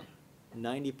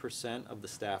 90% of the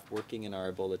staff working in our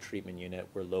Ebola treatment unit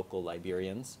were local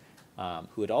Liberians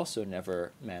who had also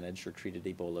never managed or treated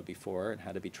Ebola before and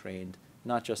had to be trained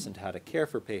not just into how to care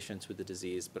for patients with the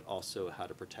disease, but also how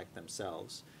to protect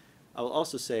themselves. I will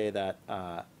also say that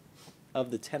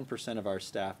of the 10% of our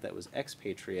staff that was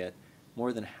expatriate,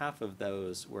 more than half of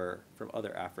those were from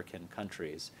other African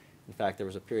countries. In fact, there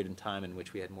was a period in time in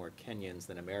which we had more Kenyans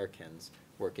than Americans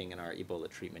working in our Ebola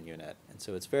treatment unit. And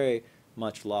so it's very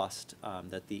much lost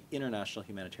that the international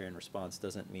humanitarian response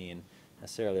doesn't mean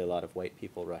necessarily a lot of white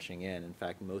people rushing in. In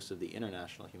fact, most of the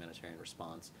international humanitarian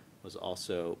response was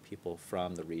also people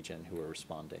from the region who were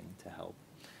responding to help.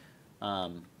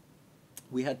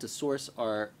 We had to source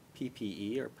our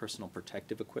PPE, or personal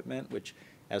protective equipment, which,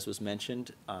 as was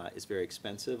mentioned, is very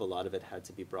expensive. A lot of it had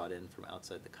to be brought in from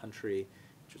outside the country,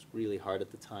 which was really hard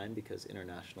at the time because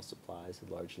international supplies had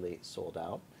largely sold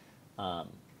out.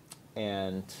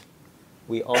 And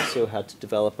we also had to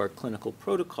develop our clinical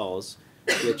protocols,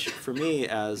 which for me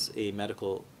as a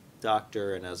medical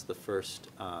doctor and as the first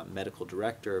medical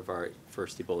director of our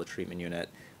first Ebola treatment unit,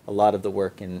 a lot of the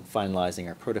work in finalizing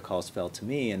our protocols fell to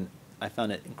me, and I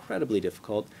found it incredibly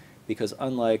difficult because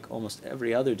unlike almost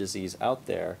every other disease out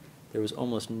there, there was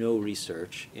almost no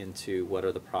research into what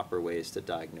are the proper ways to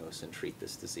diagnose and treat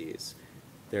this disease.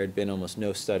 There had been almost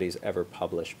no studies ever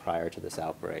published prior to this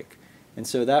outbreak. And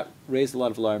so that raised a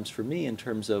lot of alarms for me in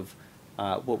terms of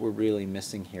what we're really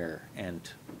missing here and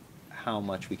how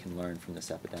much we can learn from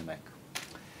this epidemic.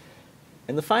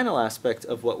 And the final aspect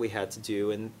of what we had to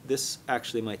do, and this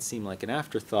actually might seem like an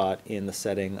afterthought in the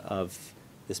setting of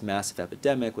this massive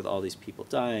epidemic with all these people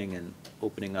dying and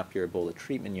opening up your Ebola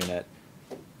treatment unit,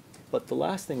 but the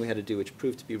last thing we had to do, which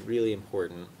proved to be really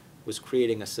important, was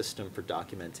creating a system for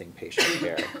documenting patient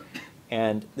care.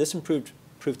 And this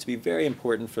proved to be very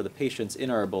important for the patients in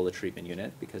our Ebola treatment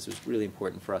unit, because it was really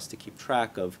important for us to keep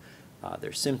track of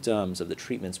their symptoms, of the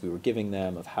treatments we were giving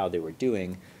them, of how they were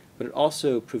doing. But it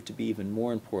also proved to be even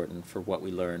more important for what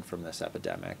we learned from this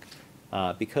epidemic,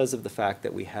 because of the fact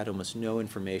that we had almost no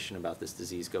information about this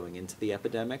disease going into the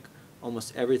epidemic.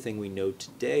 Almost everything we know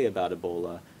today about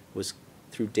Ebola was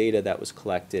through data that was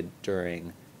collected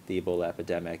during the Ebola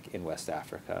epidemic in West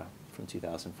Africa from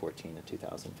 2014 to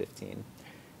 2015.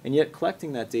 And yet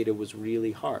collecting that data was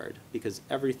really hard, because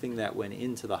everything that went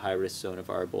into the high-risk zone of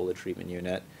our Ebola treatment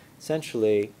unit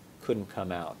essentially couldn't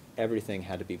come out. Everything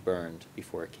had to be burned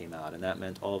before it came out, and that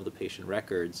meant all of the patient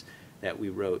records that we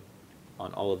wrote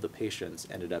on all of the patients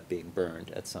ended up being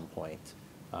burned at some point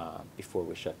before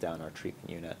we shut down our treatment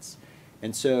units.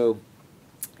 And so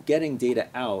getting data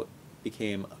out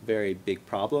became a very big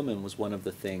problem, and was one of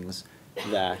the things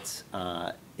that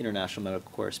International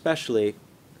Medical Corps especially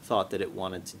thought that it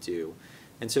wanted to do.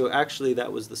 And so actually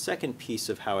that was the second piece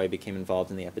of how I became involved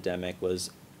in the epidemic,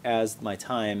 was as my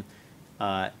time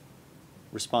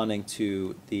responding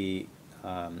to the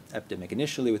epidemic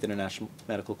initially with International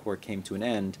Medical Corps came to an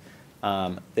end,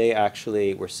 they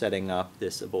actually were setting up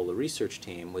this Ebola research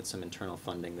team with some internal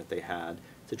funding that they had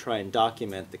to try and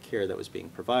document the care that was being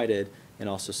provided, and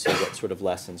also see what sort of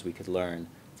lessons we could learn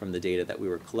from the data that we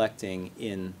were collecting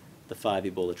in the 5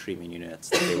 Ebola treatment units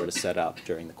that they were to set up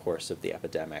during the course of the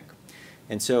epidemic.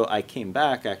 And so I came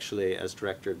back actually as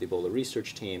director of the Ebola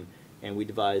research team, and we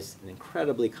devised an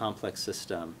incredibly complex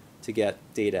system to get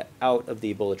data out of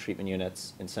the Ebola treatment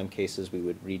units. In some cases we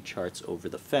would read charts over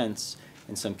the fence.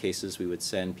 In some cases we would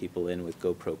send people in with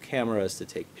GoPro cameras to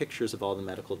take pictures of all the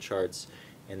medical charts,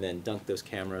 and then dunk those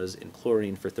cameras in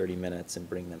chlorine for 30 minutes and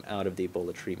bring them out of the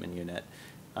Ebola treatment unit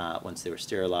once they were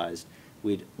sterilized.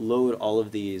 We'd load all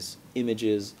of these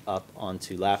images up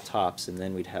onto laptops, and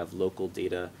then we'd have local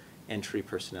data entry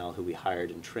personnel who we hired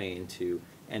and trained to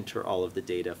enter all of the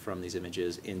data from these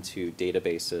images into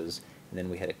databases. And then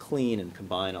we had to clean and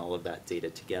combine all of that data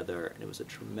together, and it was a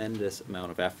tremendous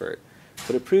amount of effort.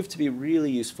 But it proved to be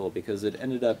really useful, because it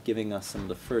ended up giving us some of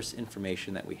the first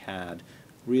information that we had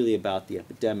really about the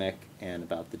epidemic and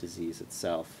about the disease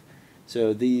itself.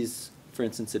 So these, for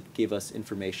instance, it gave us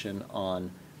information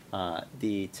on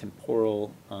the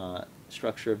temporal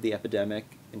structure of the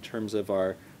epidemic in terms of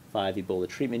our 5 Ebola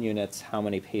treatment units, how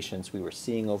many patients we were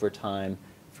seeing over time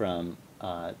from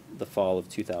the fall of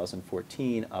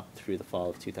 2014 up through the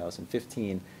fall of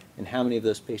 2015, and how many of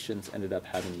those patients ended up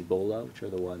having Ebola, which are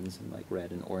the ones in like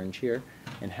red and orange here,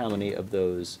 and how many of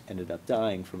those ended up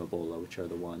dying from Ebola, which are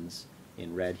the ones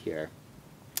in red here.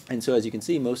 And so as you can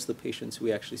see, most of the patients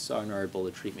we actually saw in our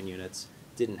Ebola treatment units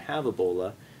didn't have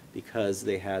Ebola, because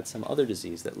they had some other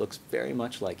disease that looks very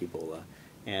much like Ebola.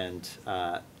 And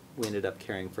we ended up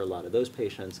caring for a lot of those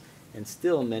patients, and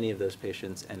still many of those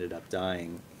patients ended up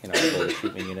dying in our Ebola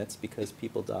treatment units, because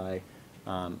people die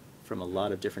from a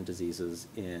lot of different diseases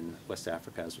in West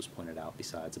Africa, as was pointed out,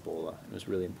 besides Ebola. It was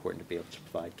really important to be able to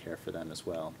provide care for them as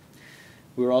well.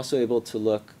 We were also able to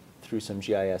look through some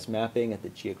GIS mapping at the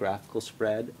geographical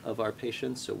spread of our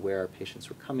patients, so where our patients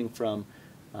were coming from,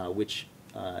 which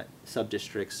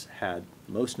sub-districts had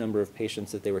most number of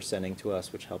patients that they were sending to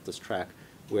us, which helped us track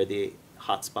where the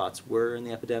hotspots were in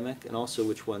the epidemic, and also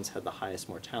which ones had the highest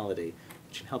mortality,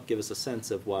 which can help give us a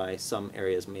sense of why some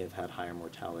areas may have had higher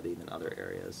mortality than other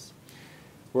areas.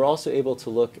 We're also able to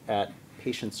look at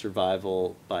patient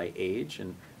survival by age,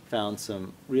 and found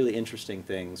some really interesting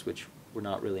things which were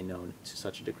not really known to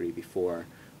such a degree before.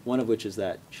 One of which is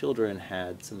that children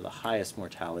had some of the highest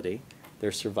mortality.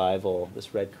 Their survival,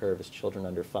 this red curve is children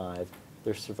under 5,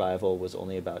 their survival was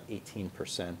only about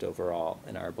 18% overall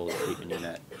in our Ebola treatment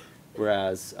unit,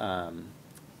 whereas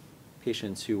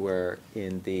patients who were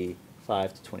in the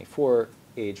 5 to 24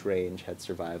 age range had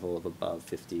survival of above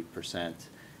 50%.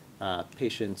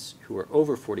 Patients who were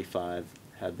over 45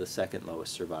 had the second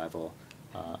lowest survival,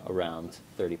 around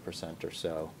 30% or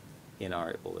so in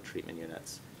our Ebola treatment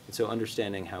units. And so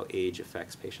understanding how age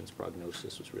affects patients'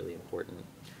 prognosis was really important.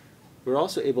 We were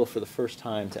also able for the first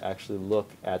time to actually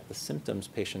look at the symptoms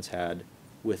patients had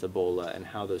with Ebola and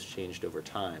how those changed over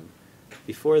time.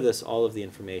 Before this, all of the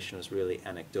information was really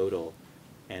anecdotal,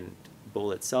 and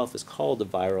Ebola itself is called a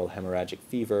viral hemorrhagic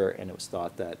fever, and it was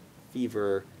thought that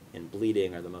fever and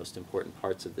bleeding are the most important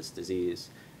parts of this disease.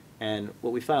 And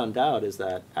what we found out is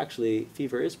that actually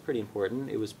fever is pretty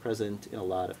important. It was present in a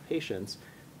lot of patients,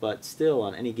 but still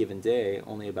on any given day,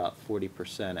 only about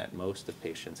 40% at most of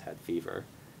patients had fever.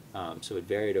 So it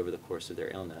varied over the course of their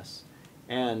illness.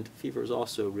 And fever was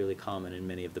also really common in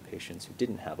many of the patients who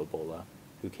didn't have Ebola,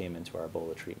 who came into our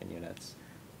Ebola treatment units.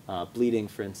 Bleeding,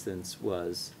 for instance,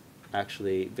 was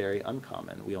actually very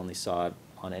uncommon. We only saw it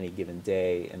on any given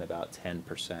day in about 10%,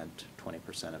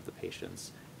 20% of the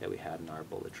patients that we had in our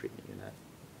Ebola treatment unit.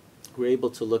 We're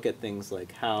able to look at things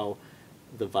like how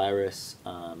the virus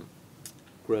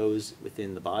grows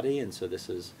within the body, and so this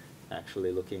is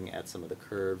actually looking at some of the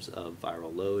curves of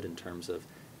viral load in terms of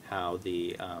how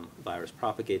the virus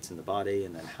propagates in the body,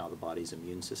 and then how the body's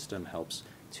immune system helps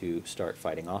to start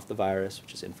fighting off the virus,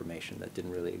 which is information that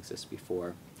didn't really exist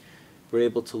before. We're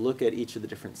able to look at each of the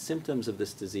different symptoms of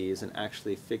this disease and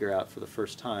actually figure out for the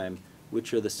first time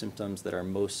which are the symptoms that are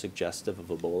most suggestive of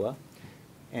Ebola.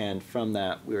 And from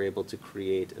that, we were able to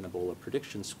create an Ebola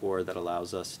prediction score that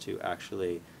allows us to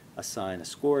actually assign a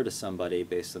score to somebody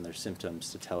based on their symptoms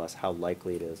to tell us how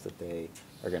likely it is that they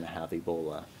are going to have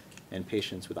Ebola. And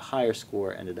patients with a higher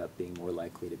score ended up being more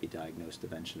likely to be diagnosed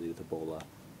eventually with Ebola,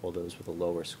 while those with a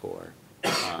lower score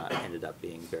ended up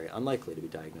being very unlikely to be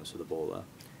diagnosed with Ebola.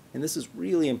 And this is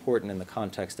really important in the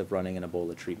context of running an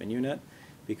Ebola treatment unit,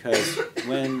 because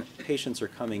when patients are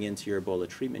coming into your Ebola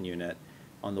treatment unit,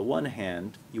 on the one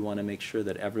hand, you want to make sure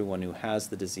that everyone who has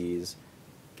the disease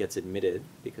gets admitted,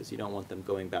 because you don't want them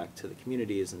going back to the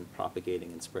communities and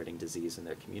propagating and spreading disease in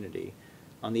their community.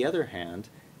 On the other hand,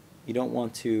 you don't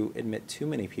want to admit too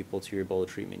many people to your Ebola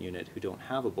treatment unit who don't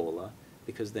have Ebola,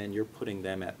 because then you're putting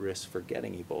them at risk for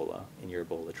getting Ebola in your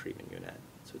Ebola treatment unit.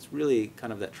 So it's really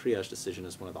kind of that triage decision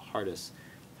is one of the hardest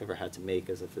I've ever had to make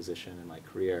as a physician in my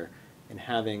career. And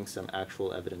having some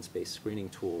actual evidence-based screening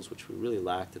tools, which we really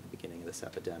lacked at the beginning of this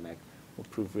epidemic, will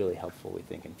prove really helpful, we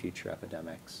think, in future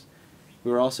epidemics.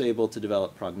 We were also able to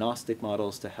develop prognostic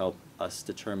models to help us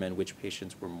determine which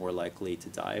patients were more likely to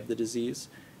die of the disease.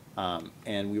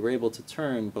 And we were able to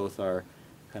turn both our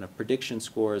kind of prediction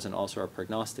scores and also our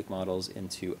prognostic models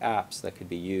into apps that could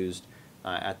be used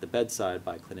at the bedside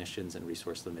by clinicians in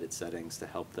resource-limited settings to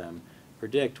help them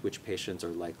predict which patients are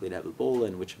likely to have Ebola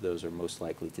and which of those are most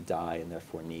likely to die and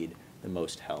therefore need the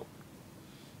most help.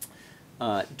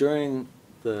 During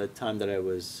the time that I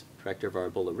was director of our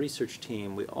Ebola research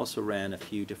team, we also ran a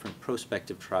few different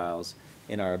prospective trials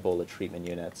in our Ebola treatment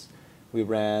units. We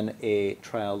ran a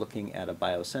trial looking at a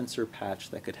biosensor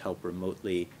patch that could help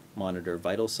remotely monitor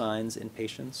vital signs in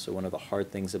patients. So one of the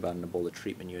hard things about an Ebola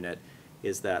treatment unit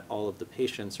is that all of the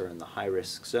patients are in the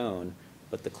high-risk zone,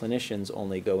 but the clinicians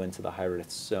only go into the high-risk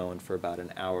zone for about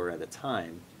an hour at a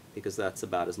time, because that's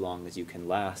about as long as you can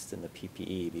last in the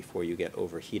PPE before you get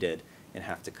overheated and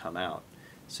have to come out.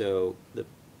 So the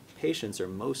patients are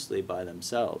mostly by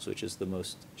themselves, which is the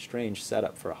most strange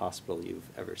setup for a hospital you've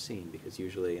ever seen, because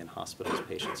usually in hospitals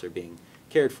patients are being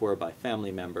cared for by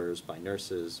family members, by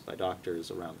nurses, by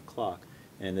doctors around the clock,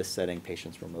 and in this setting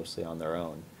patients were mostly on their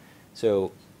own.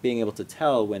 So being able to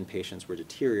tell when patients were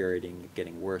deteriorating,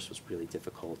 getting worse, was really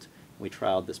difficult. We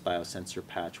trialed this biosensor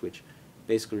patch, which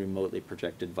basically remotely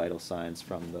projected vital signs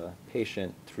from the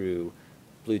patient through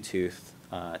Bluetooth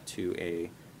to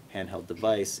a handheld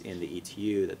device in the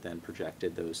ETU that then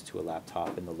projected those to a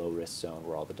laptop in the low-risk zone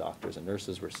where all the doctors and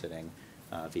nurses were sitting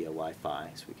via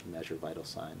Wi-Fi, so we can measure vital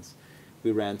signs.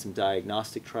 We ran some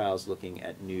diagnostic trials looking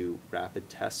at new rapid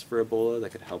tests for Ebola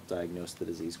that could help diagnose the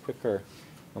disease quicker.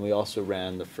 And we also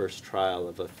ran the first trial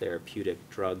of a therapeutic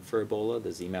drug for Ebola, the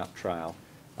ZMapp trial,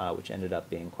 which ended up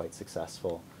being quite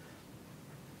successful.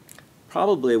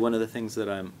 Probably one of the things that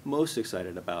I'm most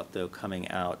excited about, though, coming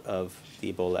out of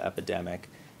the Ebola epidemic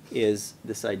is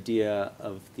this idea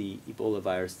of the Ebola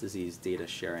virus disease data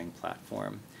sharing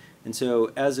platform. And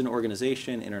so as an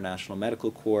organization, International Medical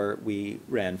Corps, we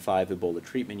ran 5 Ebola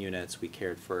treatment units. We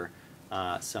cared for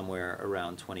somewhere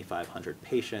around 2,500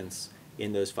 patients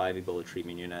in those 5 Ebola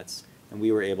treatment units, and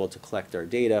we were able to collect our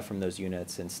data from those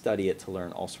units and study it to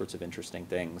learn all sorts of interesting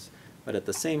things. But at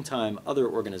the same time, other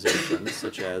organizations,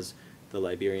 such as the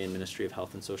Liberian Ministry of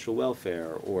Health and Social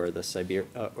Welfare, or the Sierra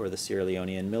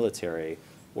Leonean military,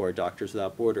 or Doctors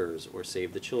Without Borders, or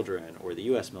Save the Children, or the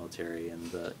US military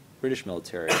and the British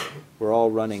military, were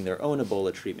all running their own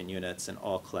Ebola treatment units and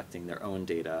all collecting their own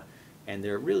data. And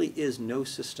there really is no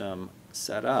system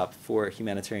set up for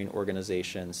humanitarian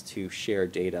organizations to share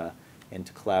data and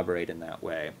to collaborate in that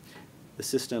way. The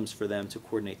systems for them to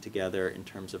coordinate together in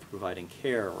terms of providing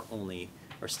care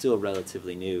are still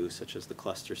relatively new, such as the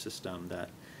cluster system that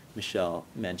Michelle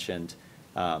mentioned,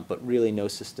 but really no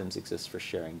systems exist for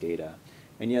sharing data.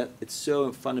 And yet it's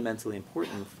so fundamentally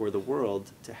important for the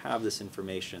world to have this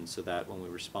information so that when we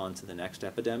respond to the next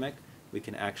epidemic, we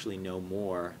can actually know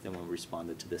more than when we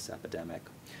responded to this epidemic.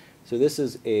 So this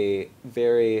is a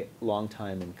very long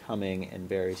time in coming and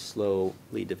very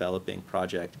slowly developing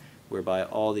project whereby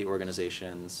all the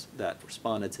organizations that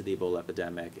responded to the Ebola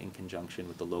epidemic in conjunction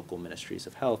with the local ministries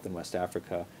of health in West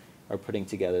Africa are putting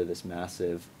together this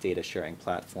massive data sharing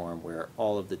platform where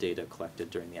all of the data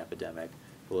collected during the epidemic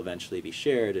will eventually be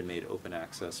shared and made open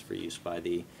access for use by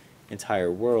the entire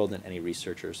world and any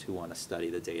researchers who want to study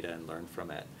the data and learn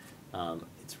from it.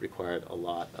 It's required a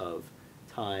lot of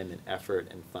time and effort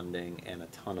and funding and a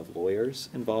ton of lawyers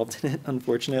involved in it,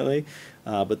 unfortunately.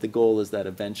 But the goal is that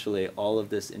eventually all of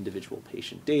this individual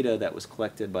patient data that was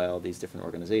collected by all these different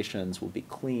organizations will be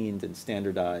cleaned and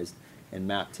standardized and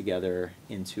mapped together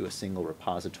into a single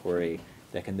repository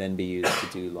that can then be used to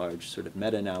do large sort of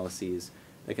meta-analyses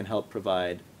that can help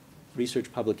provide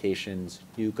research publications,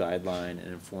 new guideline,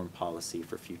 and informed policy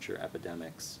for future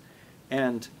epidemics.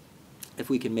 And if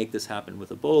we can make this happen with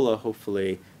Ebola,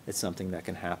 hopefully it's something that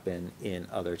can happen in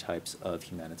other types of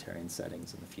humanitarian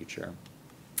settings in the future.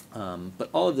 But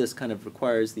all of this kind of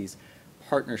requires these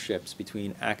partnerships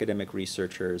between academic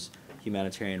researchers,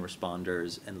 humanitarian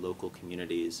responders, and local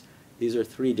communities. These are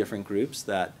three different groups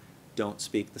that don't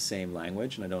speak the same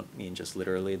language, and I don't mean just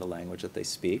literally the language that they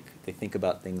speak. They think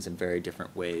about things in very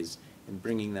different ways, and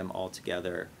bringing them all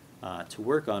together to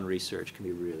work on research can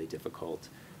be really difficult.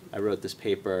 I wrote this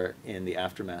paper in the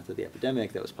aftermath of the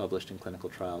epidemic that was published in Clinical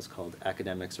Trials called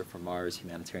Academics Are from Mars,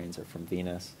 Humanitarians Are from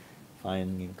Venus,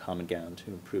 Finding Common Ground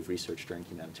to Improve Research During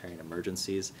Humanitarian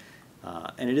Emergencies.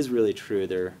 And it is really true.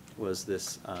 There was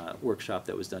this workshop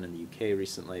that was done in the UK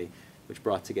recently, which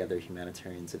brought together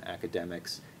humanitarians and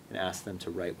academics and asked them to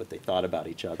write what they thought about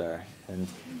each other. And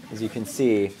as you can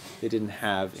see, they didn't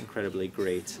have incredibly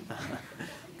great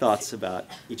thoughts about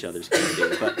each other's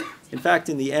community. But in fact,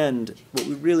 in the end, what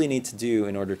we really need to do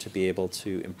in order to be able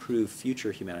to improve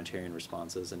future humanitarian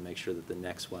responses and make sure that the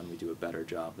next one we do a better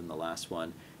job than the last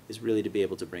one is really to be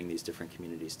able to bring these different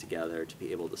communities together, to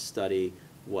be able to study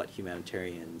what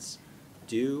humanitarians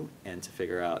do and to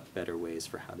figure out better ways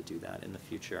for how to do that in the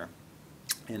future.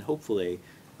 And hopefully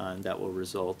that will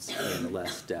result in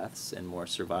less deaths and more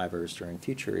survivors during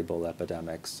future Ebola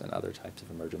epidemics and other types of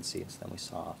emergencies than we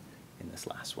saw in this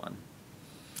last one.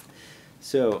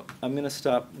 So I'm going to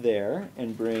stop there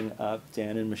and bring up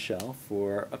Dan and Michelle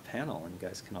for a panel, and you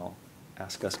guys can all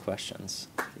ask us questions.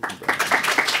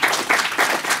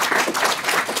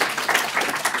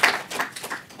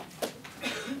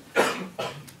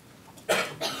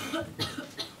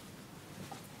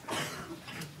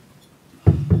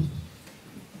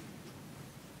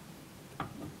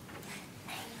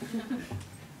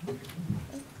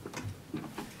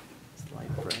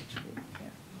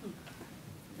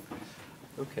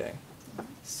 Okay,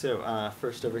 so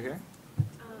first over here.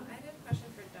 I had a question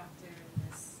for Dr.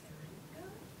 Nissenko.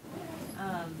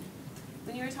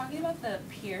 When you were talking about the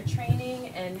peer training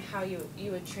and how you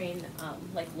would train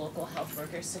like local health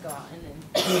workers to go out and then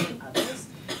train others,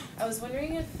 I was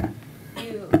wondering if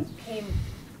you came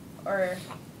or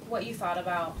what you thought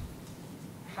about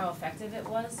how effective it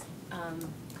was,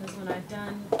 because when I've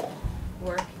done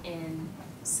work in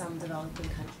some developing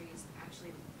countries,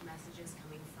 actually messages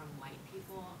coming from white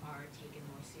people are taken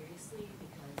more seriously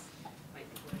because white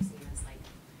people are seen as like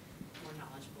more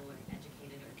knowledgeable or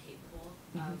educated or capable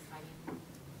of fighting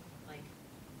like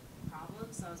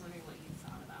problems. So I was wondering what you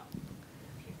thought about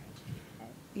peer education.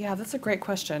 Yeah, that's a great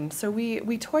question. So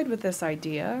we toyed with this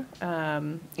idea,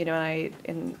 you know,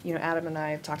 Adam and I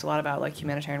have talked a lot about like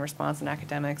humanitarian response and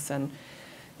academics, and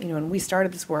you know, when we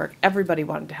started this work, everybody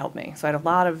wanted to help me. So I had a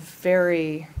lot of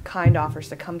very kind offers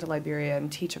to come to Liberia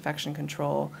and teach infection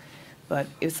control, but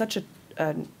it was such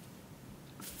a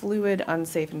fluid,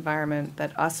 unsafe environment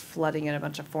that us flooding in a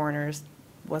bunch of foreigners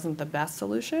wasn't the best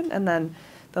solution. And then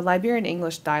the Liberian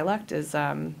English dialect is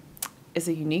a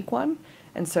unique one.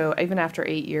 And so even after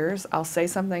 8 years, I'll say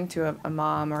something to a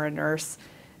mom or a nurse,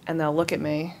 and they'll look at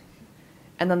me,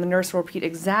 and then the nurse will repeat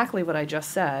exactly what I just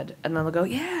said, and then they'll go,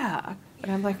 yeah.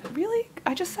 And I'm like, really?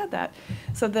 I just said that.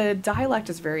 So the dialect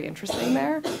is very interesting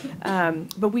there.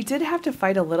 But we did have to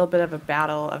fight a little bit of a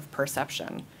battle of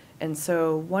perception. And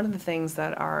so one of the things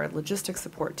that our logistics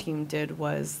support team did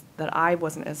was that I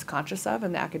wasn't as conscious of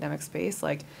in the academic space.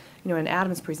 Like, you know, in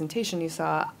Adam's presentation, you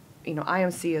saw, you know,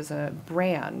 IMC is a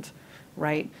brand,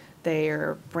 right?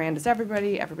 Their brand is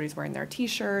everybody. Everybody's wearing their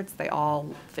T-shirts. They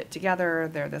all fit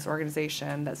together. They're this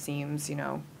organization that seems, you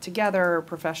know, together,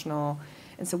 professional.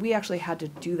 And so we actually had to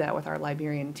do that with our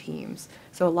Liberian teams.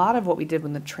 So a lot of what we did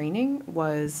in the training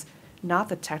was not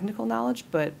the technical knowledge,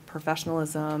 but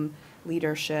professionalism,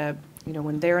 leadership. You know,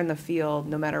 when they're in the field,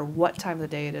 no matter what time of the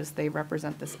day it is, they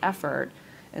represent this effort.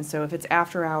 And so if it's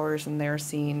after hours and they're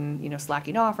seen, you know,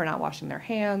 slacking off or not washing their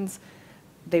hands,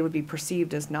 they would be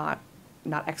perceived as not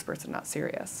experts and not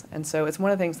serious. And so it's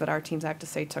one of the things that our teams, I have to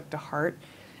say, took to heart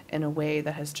in a way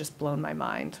that has just blown my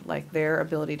mind. Like their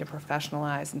ability to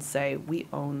professionalize and say, we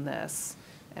own this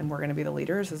and we're going to be the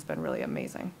leaders has been really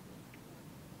amazing.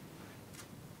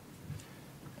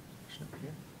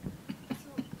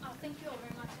 Thank you all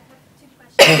very much. I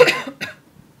have 2 questions.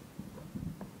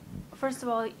 First of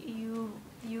all, you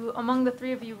among the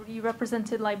 3 of you, you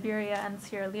represented Liberia and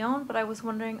Sierra Leone, but I was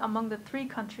wondering, among the 3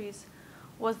 countries,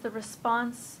 was the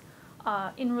response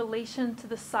in relation to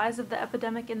the size of the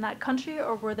epidemic in that country,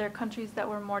 or were there countries that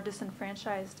were more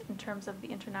disenfranchised in terms of the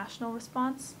international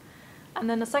response? And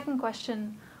then the second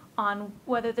question on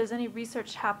whether there's any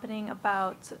research happening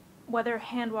about whether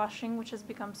hand washing, which has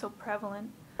become so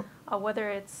prevalent, whether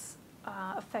it's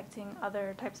affecting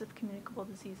other types of communicable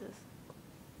diseases.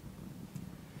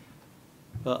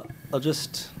 Well, I'll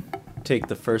just take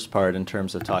the first part in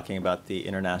terms of talking about the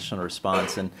international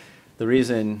response. And the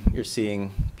reason you're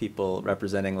seeing people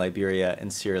representing Liberia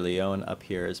and Sierra Leone up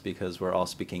here is because we're all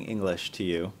speaking English to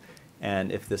you.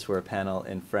 And if this were a panel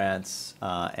in France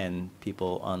and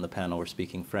people on the panel were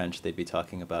speaking French, they'd be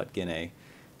talking about Guinea.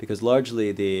 Because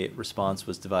largely the response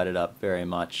was divided up very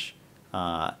much,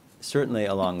 certainly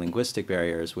along linguistic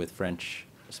barriers, with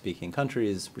French-speaking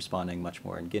countries responding much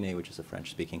more in Guinea, which is a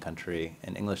French-speaking country,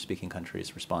 and English-speaking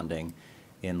countries responding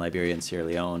in Liberia and Sierra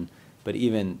Leone. But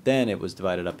even then, it was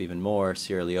divided up even more.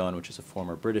 Sierra Leone, which is a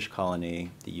former British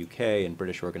colony, the UK and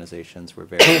British organizations were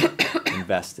very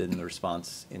invested in the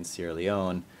response in Sierra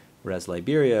Leone, whereas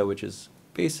Liberia, which is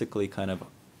basically kind of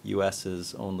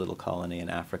US's own little colony in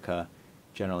Africa,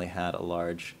 generally had a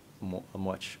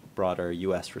much broader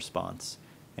US response.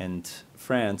 And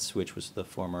France, which was the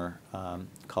former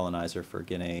colonizer for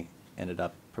Guinea, ended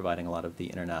up providing a lot of the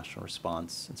international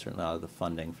response and certainly a lot of the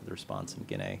funding for the response in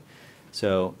Guinea.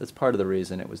 So that's part of the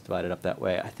reason it was divided up that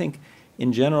way. I think,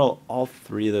 in general, all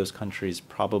 3 of those countries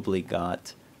probably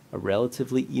got a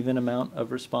relatively even amount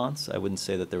of response. I wouldn't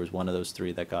say that there was one of those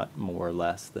 3 that got more or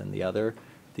less than the other.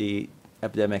 The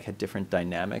epidemic had different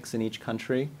dynamics in each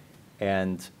country,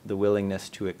 and the willingness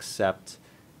to accept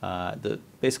the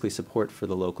basically support for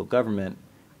the local government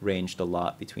ranged a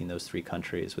lot between those 3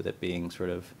 countries, with it being sort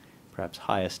of perhaps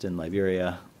highest in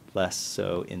Liberia, less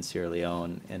so in Sierra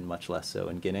Leone, and much less so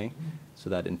in Guinea. So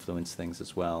that influenced things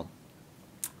as well.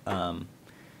 But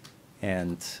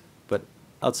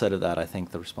outside of that, I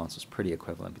think the response was pretty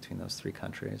equivalent between those 3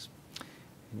 countries.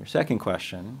 And your second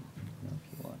question, I don't know if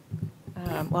you want.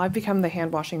 Well, I've become the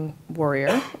hand-washing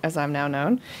warrior, as I'm now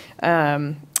known.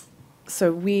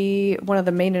 So one of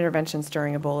the main interventions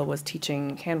during Ebola was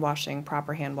teaching hand washing,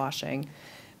 proper hand washing.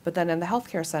 But then in the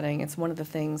healthcare setting, it's one of the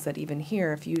things that even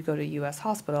here, if you go to a U.S.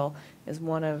 hospital, is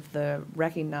one of the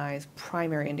recognized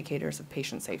primary indicators of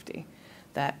patient safety,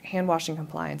 that hand washing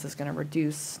compliance is going to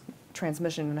reduce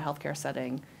transmission in a healthcare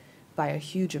setting by a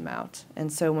huge amount.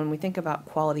 And so when we think about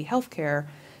quality healthcare,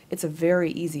 it's a very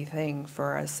easy thing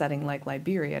for a setting like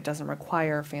Liberia. It doesn't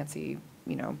require fancy,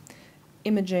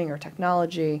 imaging or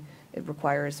technology. It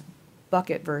requires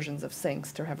bucket versions of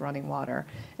sinks to have running water.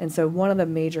 And so one of the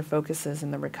major focuses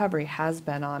in the recovery has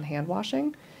been on hand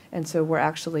washing. And so we're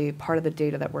actually, part of the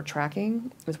data that we're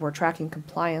tracking is we're tracking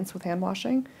compliance with hand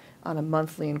washing on a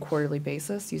monthly and quarterly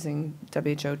basis using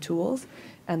WHO tools.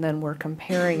 And then we're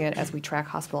comparing it as we track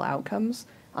hospital outcomes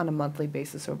on a monthly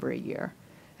basis over a year.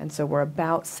 And so we're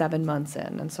about 7 months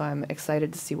in. And so I'm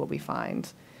excited to see what we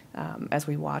find as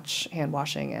we watch hand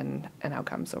washing and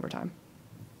outcomes over time.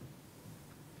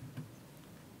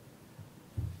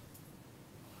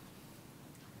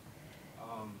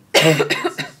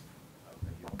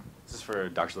 This is for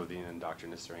Dr. Levine and Dr.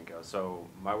 Nesterenko. So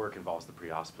my work involves the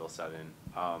pre-hospital setting.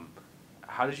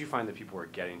 How did you find that people were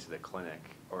getting to the clinic?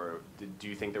 Or do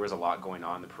you think there was a lot going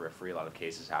on in the periphery, a lot of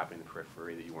cases happening in the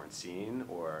periphery that you weren't seeing?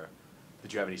 Or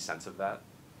did you have any sense of that?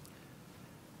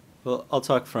 Well, I'll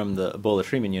talk from the Ebola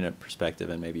treatment unit perspective,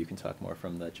 and maybe you can talk more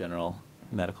from the general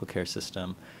medical care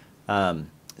system.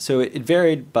 So it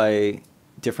varied by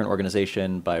different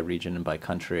organization, by region, and by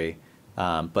country.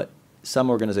 But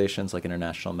some organizations, like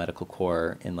International Medical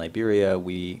Corps in Liberia,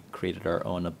 we created our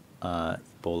own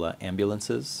Ebola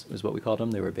ambulances, is what we called them.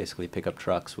 They were basically pickup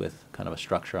trucks with kind of a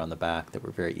structure on the back that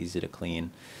were very easy to clean.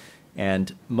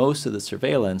 And most of the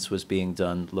surveillance was being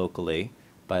done locally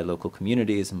by local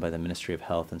communities and by the Ministry of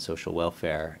Health and Social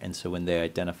Welfare. And so when they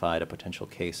identified a potential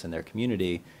case in their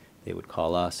community, they would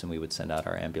call us and we would send out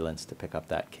our ambulance to pick up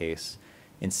that case.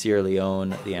 In Sierra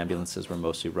Leone, the ambulances were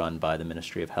mostly run by the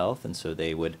Ministry of Health, and so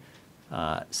they would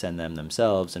send them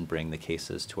themselves and bring the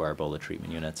cases to our Ebola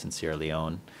treatment units in Sierra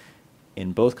Leone.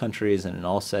 In both countries and in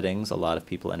all settings, a lot of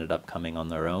people ended up coming on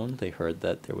their own. They heard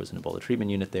that there was an Ebola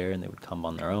treatment unit there, and they would come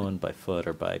on their own by foot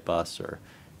or by bus or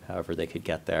however they could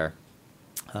get there.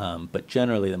 But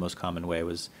generally, the most common way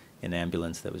was an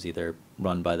ambulance that was either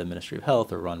run by the Ministry of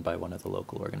Health or run by one of the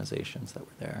local organizations that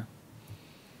were there.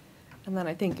 And then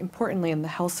I think importantly in the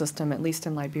health system, at least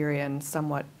in Liberia and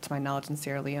somewhat to my knowledge in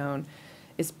Sierra Leone,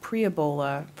 is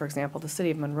pre-Ebola, for example, the city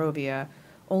of Monrovia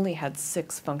only had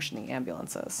 6 functioning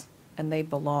ambulances, and they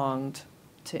belonged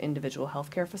to individual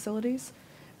healthcare facilities,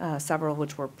 several of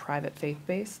which were private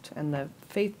faith-based, and the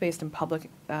faith-based and public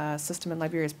system in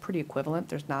Liberia is pretty equivalent.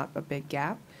 There's not a big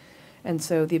gap. And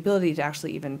so the ability to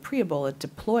actually even pre-Ebola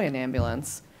deploy an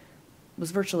ambulance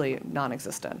was virtually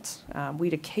non-existent.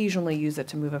 We'd occasionally use it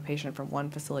to move a patient from one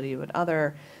facility to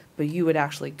another, but you would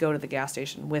actually go to the gas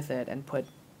station with it and put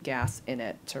gas in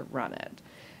it to run it.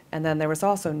 And then there was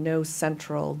also no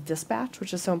central dispatch,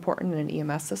 which is so important in an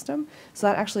EMS system. So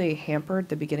that actually hampered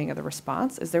the beginning of the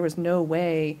response, is there was no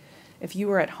way, if you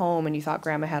were at home and you thought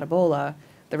grandma had Ebola,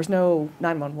 there was no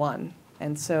 911.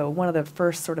 And so one of the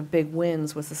first sort of big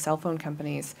wins was the cell phone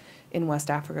companies in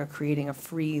West Africa creating a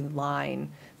free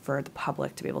line for the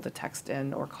public to be able to text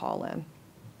in or call in.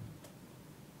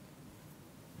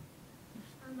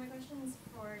 My question is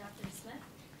for Dr. Smith.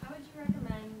 How would you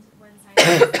recommend when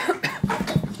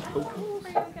scientists... Oh, are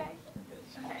you okay?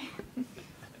 Okay.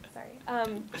 Sorry.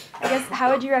 I guess,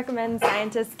 how would you recommend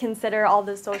scientists consider all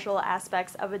the social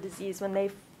aspects of a disease when they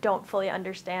don't fully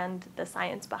understand the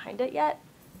science behind it yet?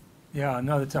 Yeah,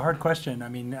 no, it's a hard question. I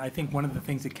mean, I think one of the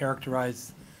things that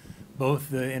characterized both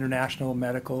the international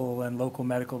medical and local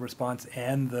medical response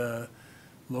and the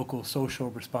local social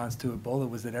response to Ebola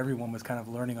was that everyone was kind of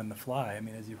learning on the fly. I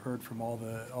mean, as you've heard from all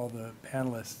the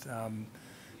panelists,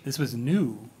 this was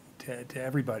new to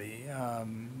everybody.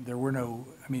 There were no,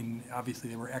 I mean, obviously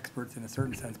there were experts in a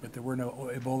certain sense, but there were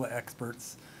no Ebola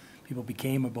experts. People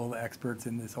became Ebola experts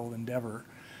in this whole endeavor.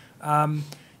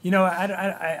 You know,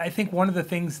 I think one of the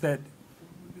things that,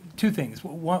 two things.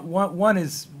 One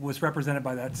was represented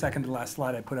by that second to last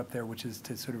slide I put up there, which is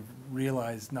to sort of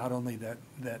realize not only that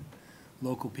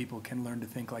local people can learn to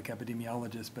think like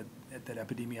epidemiologists, but that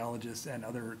epidemiologists and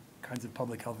other kinds of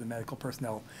public health and medical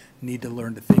personnel need to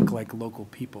learn to think like local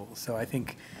people. So I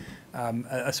think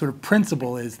a sort of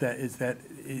principle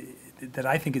that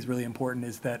I think is really important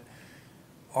is that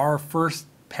our first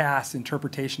pass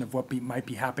interpretation of what might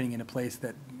be happening in a place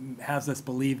that has us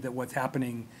believe that what's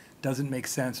happening doesn't make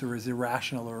sense or is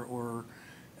irrational or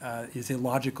is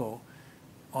illogical,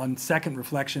 on second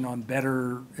reflection, on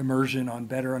better immersion, on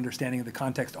better understanding of the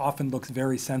context, often looks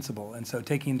very sensible. And so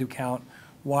taking into account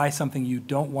why something you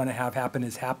don't want to have happen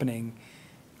is happening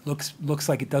looks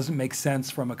like it doesn't make sense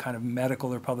from a kind of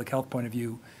medical or public health point of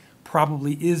view,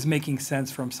 probably is making sense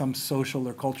from some social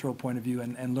or cultural point of view,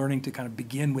 and learning to kind of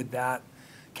begin with that,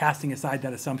 casting aside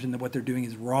that assumption that what they're doing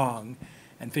is wrong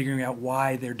and figuring out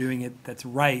why they're doing it that's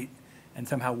right and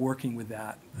somehow working with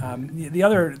that. The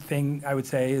other thing I would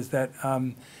say is that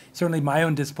certainly my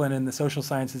own discipline and the social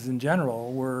sciences in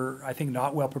general were, I think,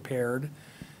 not well prepared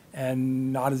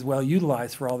and not as well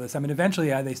utilized for all this. I mean, eventually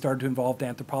they started to involve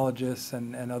anthropologists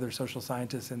and other social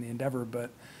scientists in the endeavor, but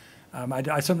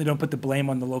I certainly don't put the blame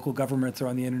on the local governments or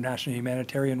on the international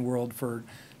humanitarian world for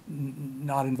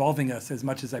not involving us as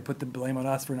much as I put the blame on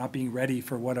us for not being ready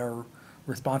for what our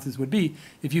responses would be.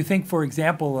 If you think, for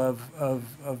example,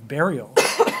 of burial,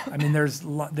 I mean, there's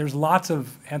lots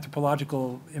of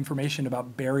anthropological information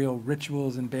about burial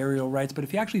rituals and burial rites, but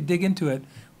if you actually dig into it,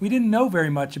 we didn't know very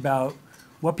much about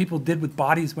what people did with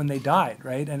bodies when they died,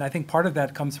 right? And I think part of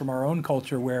that comes from our own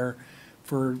culture where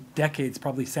for decades,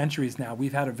 probably centuries now,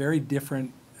 we've had a very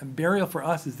different, burial for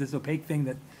us is this opaque thing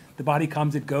that the body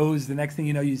comes, it goes, the next thing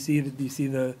you know, you see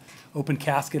the open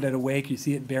casket at a wake, you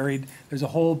see it buried. There's a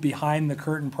whole behind the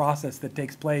curtain process that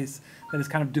takes place that has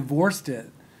kind of divorced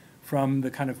it from the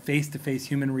kind of face-to-face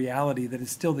human reality that is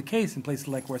still the case in places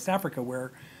like West Africa,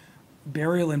 where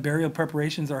burial and burial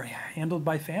preparations are handled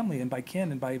by family and by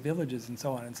kin and by villages and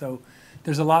so on. And so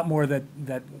there's a lot more that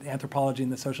anthropology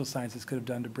and the social sciences could have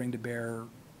done to bring to bear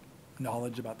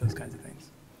knowledge about those kinds of things.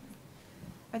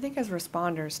 I think as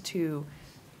responders, too,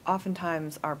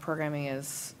 oftentimes our programming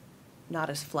is not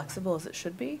as flexible as it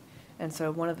should be. And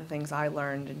so one of the things I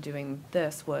learned in doing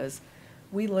this was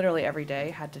we literally every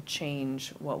day had to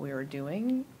change what we were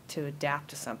doing to adapt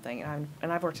to something. And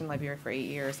I've worked in Liberia for 8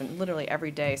 years, and literally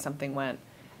every day something went,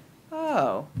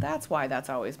 oh, that's why that's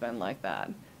always been like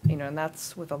that. and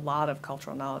that's with a lot of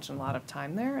cultural knowledge and a lot of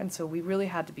time there. And so we really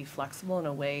had to be flexible in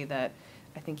a way that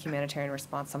I think humanitarian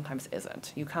response sometimes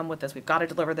isn't. You come with this, we've got to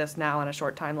deliver this now on a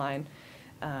short timeline,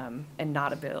 and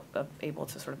not able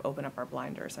to sort of open up our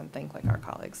blinders and think like our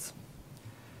colleagues.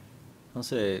 I'll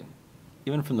say,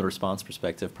 even from the response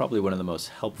perspective, probably one of the most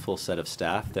helpful set of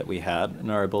staff that we had in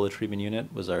our Ebola treatment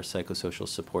unit was our psychosocial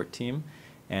support team.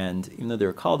 And even though they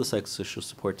were called the psychosocial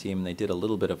support team, they did a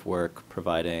little bit of work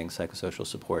providing psychosocial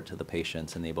support to the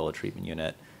patients in the Ebola treatment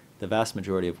unit. The vast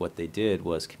majority of what they did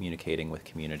was communicating with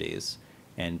communities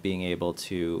and being able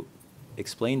to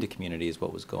explain to communities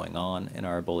what was going on in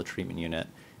our Ebola treatment unit,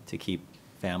 to keep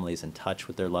families in touch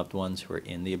with their loved ones who are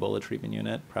in the Ebola treatment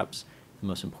unit. Perhaps the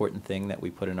most important thing that we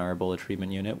put in our Ebola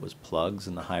treatment unit was plugs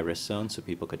in the high-risk zone so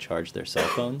people could charge their cell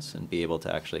phones and be able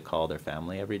to actually call their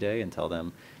family every day and tell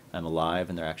them I'm alive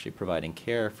and they're actually providing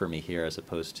care for me here, as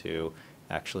opposed to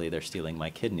actually they're stealing my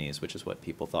kidneys, which is what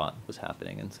people thought was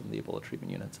happening in some of the Ebola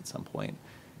treatment units at some point.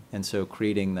 And so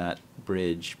creating that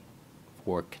bridge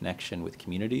for connection with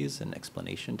communities and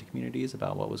explanation to communities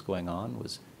about what was going on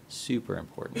was super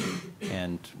important,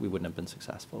 and we wouldn't have been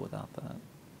successful without that.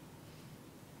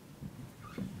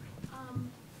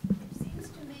 It seems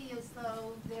to me as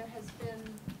though there has been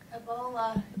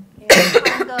Ebola in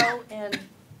Congo and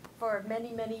for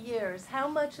many, many years. How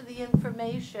much of the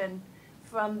information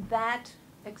from that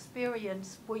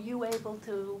experience were you able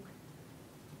to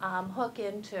hook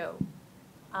into?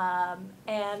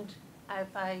 And if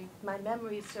my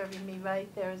memory is serving me right,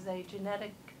 there's a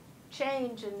genetic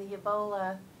change in the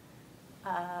Ebola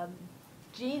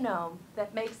genome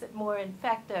that makes it more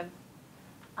infective.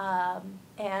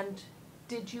 And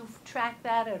did you track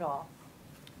that at all?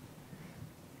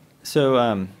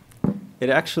 So it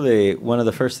actually, one of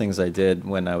the first things I did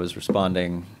when I was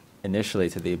responding initially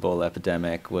to the Ebola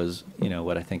epidemic was,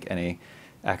 what I think any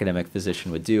academic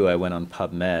physician would do. I went on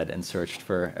PubMed and searched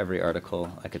for every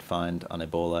article I could find on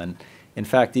Ebola. And in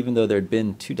fact, even though there had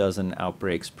been 24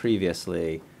 outbreaks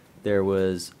previously, there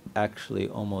was actually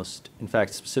in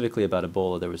fact, specifically about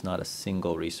Ebola, there was not a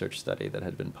single research study that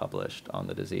had been published on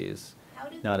the disease. How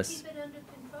did Not they a keep it under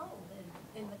control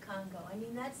in the Congo? I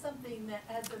mean, that's something that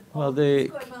as Well, a they-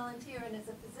 Peace Corps volunteer and as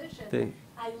a physician,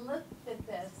 I looked at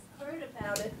this, heard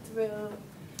about it through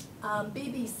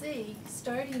BBC,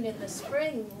 starting in the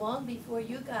spring, long before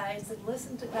you guys had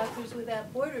listened to Doctors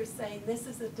Without Borders saying this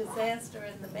is a disaster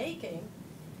in the making.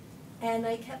 And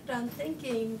I kept on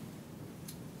thinking,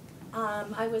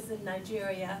 I was in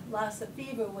Nigeria, Lassa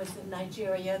fever was in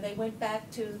Nigeria. They went back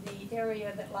to the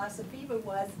area that Lassa fever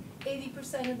was.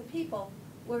 80% of the people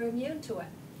were immune to it.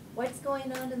 What's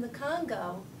going on in the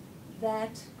Congo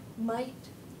that might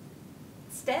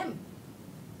stem?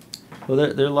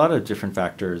 Well, there are a lot of different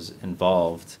factors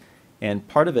involved. And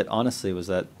part of it, honestly, was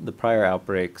that the prior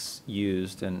outbreaks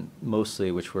used, and mostly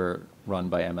which were run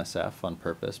by MSF on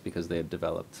purpose because they had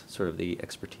developed sort of the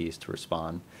expertise to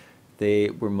respond, they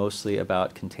were mostly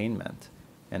about containment.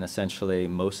 And essentially,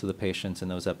 most of the patients in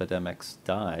those epidemics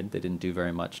died. They didn't do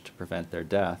very much to prevent their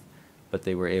death, but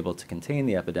they were able to contain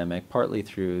the epidemic partly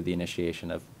through the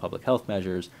initiation of public health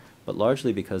measures, but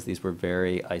largely because these were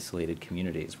very isolated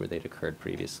communities where they'd occurred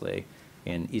previously.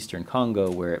 In eastern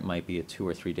Congo, where it might be a 2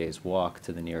 or 3 days walk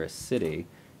to the nearest city,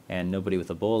 and nobody with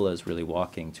Ebola is really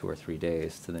walking 2 or 3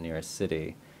 days to the nearest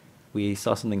city. We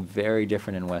saw something very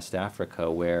different in West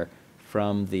Africa, where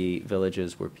from the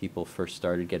villages where people first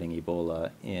started getting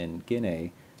Ebola in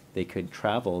Guinea, they could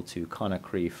travel to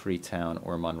Conakry, Freetown,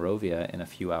 or Monrovia in a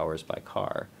few hours by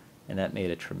car. And that made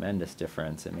a tremendous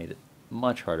difference. It made it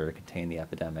much harder to contain the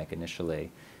epidemic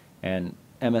initially. And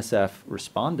MSF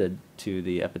responded to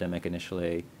the epidemic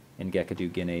initially in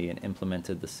Gekadu, Guinea, and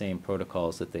implemented the same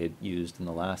protocols that they had used in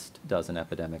the last dozen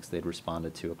epidemics they'd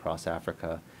responded to across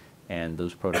Africa. And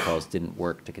those protocols didn't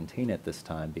work to contain it this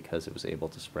time because it was able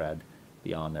to spread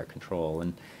beyond their control.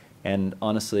 And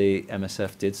honestly,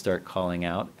 MSF did start calling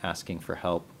out, asking for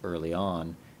help early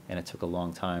on, and it took a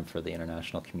long time for the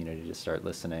international community to start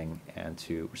listening and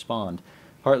to respond,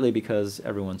 partly because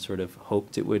everyone sort of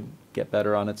hoped it would get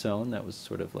better on its own. That was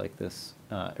sort of like this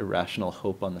irrational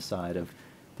hope on the side of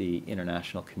the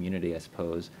international community, I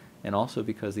suppose, and also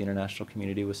because the international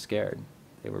community was scared.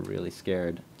 They were really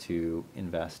scared to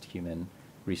invest human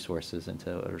resources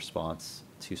into a response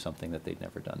to something that they'd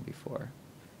never done before.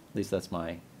 At least that's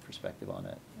my perspective on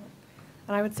it.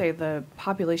 And I would say the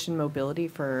population mobility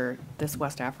for this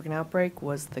West African outbreak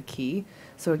was the key.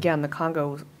 So again, the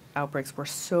Congo outbreaks were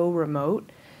so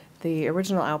remote. The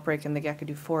original outbreak in the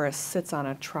Gekadu forest sits on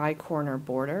a tri-corner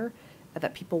border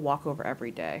that people walk over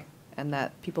every day, and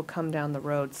that people come down the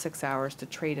road 6 hours to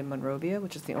trade in Monrovia,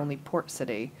 which is the only port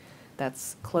city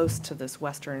that's close to this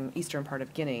eastern part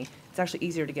of Guinea. It's actually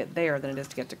easier to get there than it is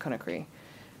to get to Conakry.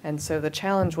 And so the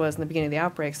challenge was in the beginning of the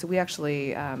outbreak, so we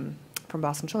actually, from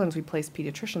Boston Children's, we placed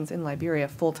pediatricians in Liberia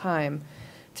full-time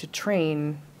to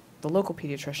train the local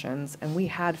pediatricians, and we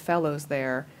had fellows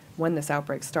there when this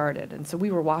outbreak started. And so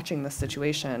we were watching this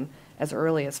situation as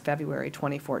early as February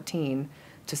 2014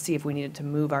 to see if we needed to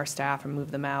move our staff and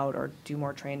move them out or do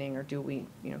more training or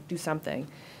do something.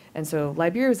 And so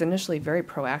Liberia was initially very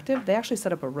proactive. They actually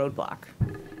set up a roadblock.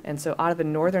 And so out of the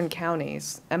northern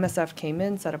counties, MSF came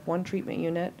in, set up one treatment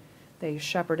unit, they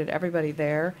shepherded everybody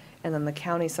there, and then the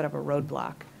county set up a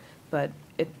roadblock. But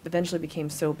it eventually became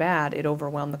so bad, it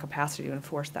overwhelmed the capacity to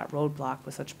enforce that roadblock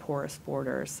with such porous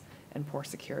borders and poor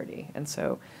security. And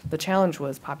so the challenge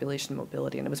was population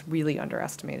mobility, and it was really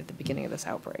underestimated at the beginning of this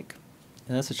outbreak.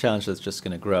 And that's a challenge that's just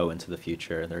going to grow into the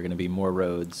future. There are going to be more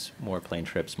roads, more plane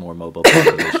trips, more mobile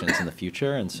populations in the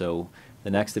future. And so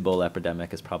the next Ebola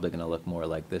epidemic is probably going to look more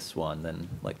like this one than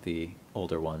like the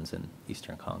older ones in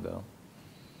Eastern Congo.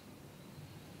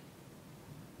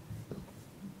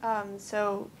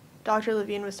 So Dr.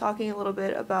 Levine was talking a little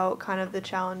bit about kind of the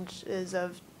challenges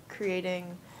of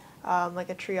creating like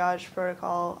a triage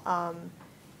protocol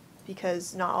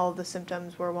because not all of the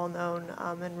symptoms were well known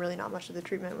and really not much of the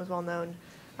treatment was well known.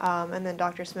 And then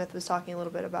Dr. Smith was talking a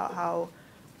little bit about how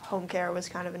home care was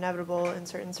kind of inevitable in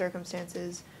certain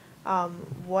circumstances.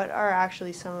 What are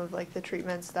actually some of like the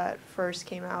treatments that first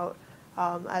came out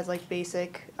as like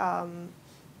basic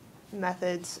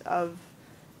methods of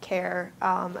care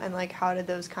and like how did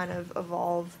those kind of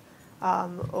evolve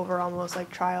over almost like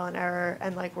trial and error,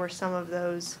 and like were some of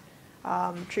those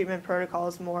treatment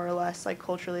protocols more or less like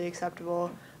culturally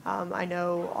acceptable? I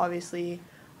know obviously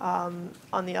on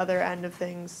the other end of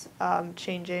things,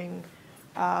 changing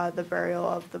the burial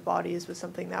of the bodies was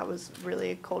something that was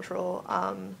really cultural,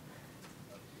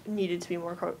 needed to be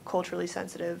more culturally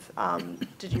sensitive.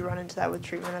 Did you run into that with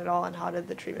treatment at all, and how did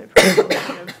the treatment protocols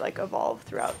kind of like evolve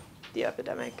throughout the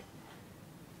epidemic?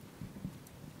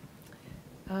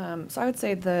 So I would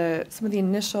say some of the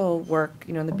initial work,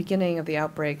 in the beginning of the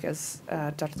outbreak, as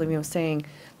Dr. Levine was saying,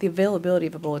 the availability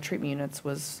of Ebola treatment units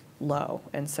was low.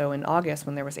 And so in August,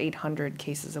 when there was 800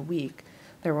 cases a week,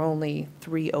 there were only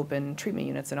 3 open treatment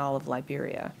units in all of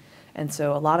Liberia. And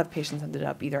so a lot of patients ended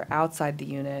up either outside the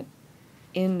unit,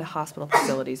 in hospital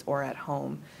facilities, or at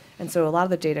home. And so a lot of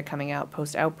the data coming out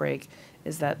post-outbreak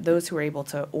is that those who were able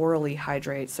to orally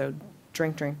hydrate, so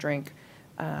drink,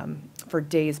 for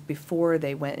days before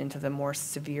they went into the more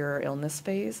severe illness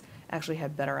phase, actually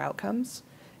had better outcomes.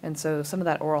 And so some of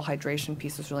that oral hydration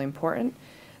piece is really important.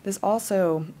 This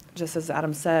also, just as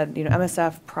Adam said,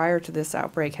 MSF prior to this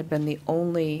outbreak had been the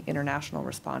only international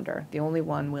responder, the only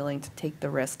one willing to take the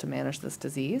risk to manage this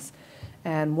disease.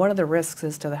 And one of the risks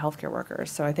is to the healthcare workers.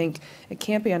 So I think it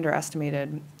can't be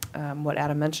underestimated, what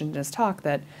Adam mentioned in his talk,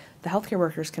 that the healthcare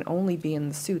workers can only be in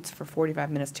the suits for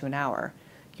 45 minutes to an hour.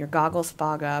 Your goggles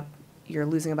fog up, you're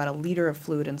losing about 1 liter of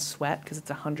fluid and sweat because it's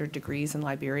 100 degrees in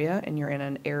Liberia, and you're in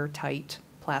an airtight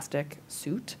plastic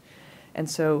suit. And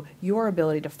so your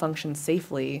ability to function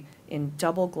safely in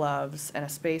double gloves and a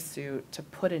spacesuit to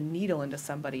put a needle into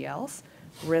somebody else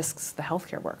risks the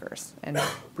healthcare workers and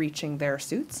breaching their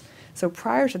suits. So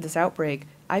prior to this outbreak,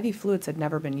 IV fluids had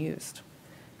never been used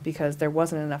because there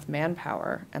wasn't enough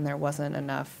manpower and there wasn't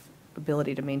enough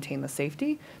ability to maintain the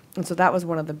safety. And so that was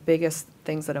one of the biggest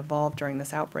things that evolved during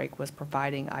this outbreak, was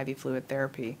providing IV fluid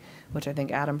therapy, which I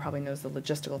think Adam probably knows the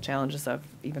logistical challenges of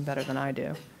even better than I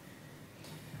do.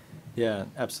 Yeah,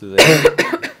 absolutely.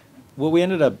 What we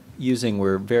ended up using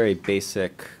were very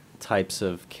basic types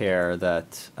of care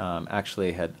that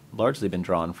actually had largely been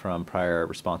drawn from prior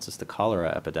responses to cholera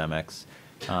epidemics.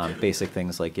 Basic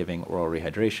things like giving oral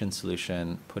rehydration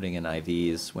solution, putting in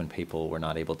IVs when people were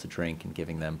not able to drink and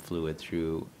giving them fluid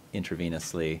through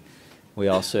intravenously. We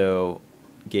also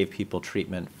gave people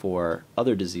treatment for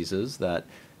other diseases that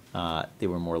they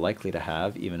were more likely to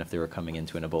have, even if they were coming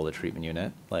into an Ebola treatment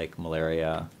unit, like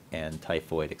malaria and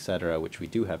typhoid, et cetera, which we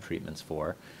do have treatments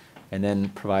for. And then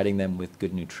providing them with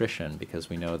good nutrition, because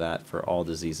we know that for all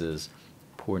diseases,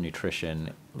 poor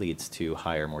nutrition leads to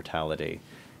higher mortality.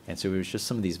 And so it was just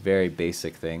some of these very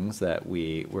basic things that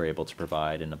we were able to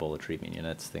provide in Ebola treatment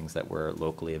units, things that were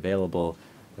locally available,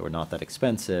 that were not that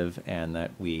expensive, and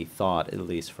that we thought, at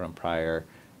least from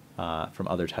from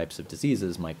other types of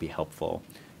diseases, might be helpful.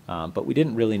 But we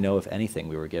didn't really know if anything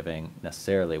we were giving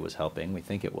necessarily was helping. We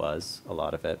think it was, a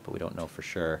lot of it, but we don't know for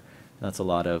sure. And that's a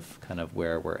lot of kind of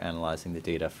where we're analyzing the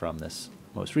data from this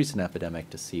most recent epidemic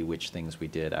to see which things we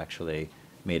did actually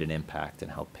made an impact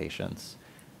and helped patients.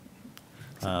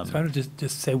 So I would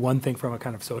just say one thing from a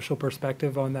kind of social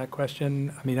perspective on that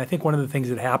question. I mean, I think one of the things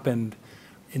that happened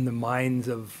in the minds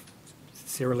of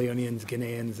Sierra Leoneans,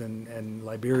 Guineans, and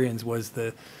Liberians was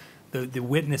the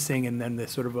witnessing and then the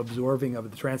sort of absorbing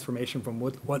of the transformation from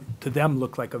what to them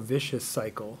looked like a vicious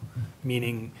cycle,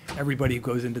 meaning everybody who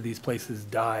goes into these places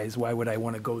dies, why would I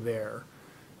want to go there,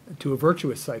 to a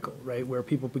virtuous cycle, right, where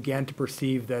people began to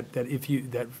perceive that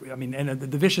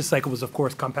the vicious cycle was, of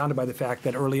course, compounded by the fact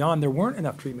that early on there weren't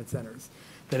enough treatment centers,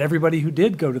 that everybody who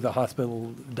did go to the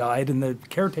hospital died and the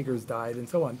caretakers died and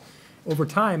so on. Over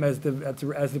time, as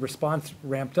the response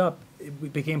ramped up,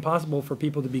 it became possible for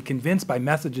people to be convinced by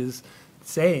messages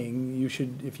saying you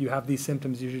should, if you have these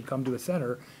symptoms, you should come to a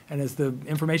center. And as the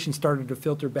information started to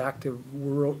filter back to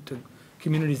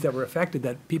communities that were affected,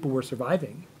 that people were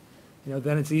surviving,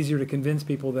 then it's easier to convince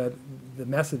people that the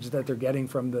message that they're getting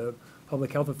from the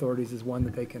public health authorities is one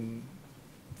that they can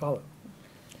follow.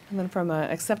 And then from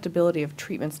an acceptability of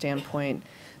treatment standpoint,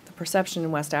 the perception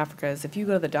in West Africa is if you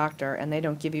go to the doctor and they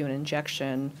don't give you an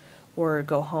injection or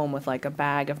go home with like a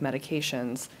bag of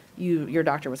medications, your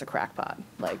doctor was a crackpot.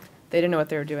 Like, they didn't know what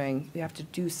they were doing. You have to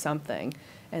do something.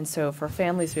 And so for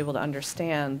families to be able to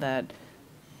understand that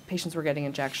patients were getting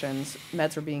injections,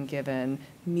 meds were being given,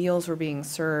 meals were being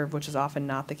served, which is often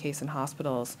not the case in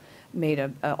hospitals, made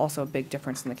also a big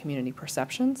difference in the community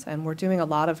perceptions. And we're doing a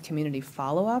lot of community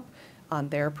follow-up on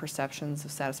their perceptions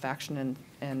of satisfaction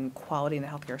and quality in the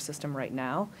healthcare system right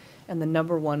now. And the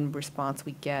number one response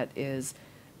we get is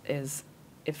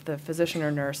if the physician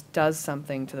or nurse does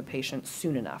something to the patient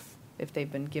soon enough, if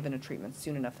they've been given a treatment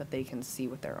soon enough that they can see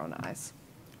with their own eyes.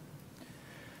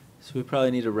 So we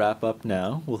probably need to wrap up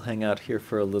now. We'll hang out here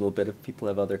for a little bit if people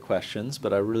have other questions,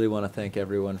 but I really want to thank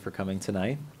everyone for coming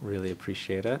tonight. Really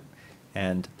appreciate it.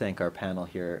 And thank our panel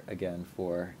here again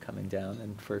for coming down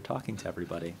and for talking to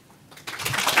everybody.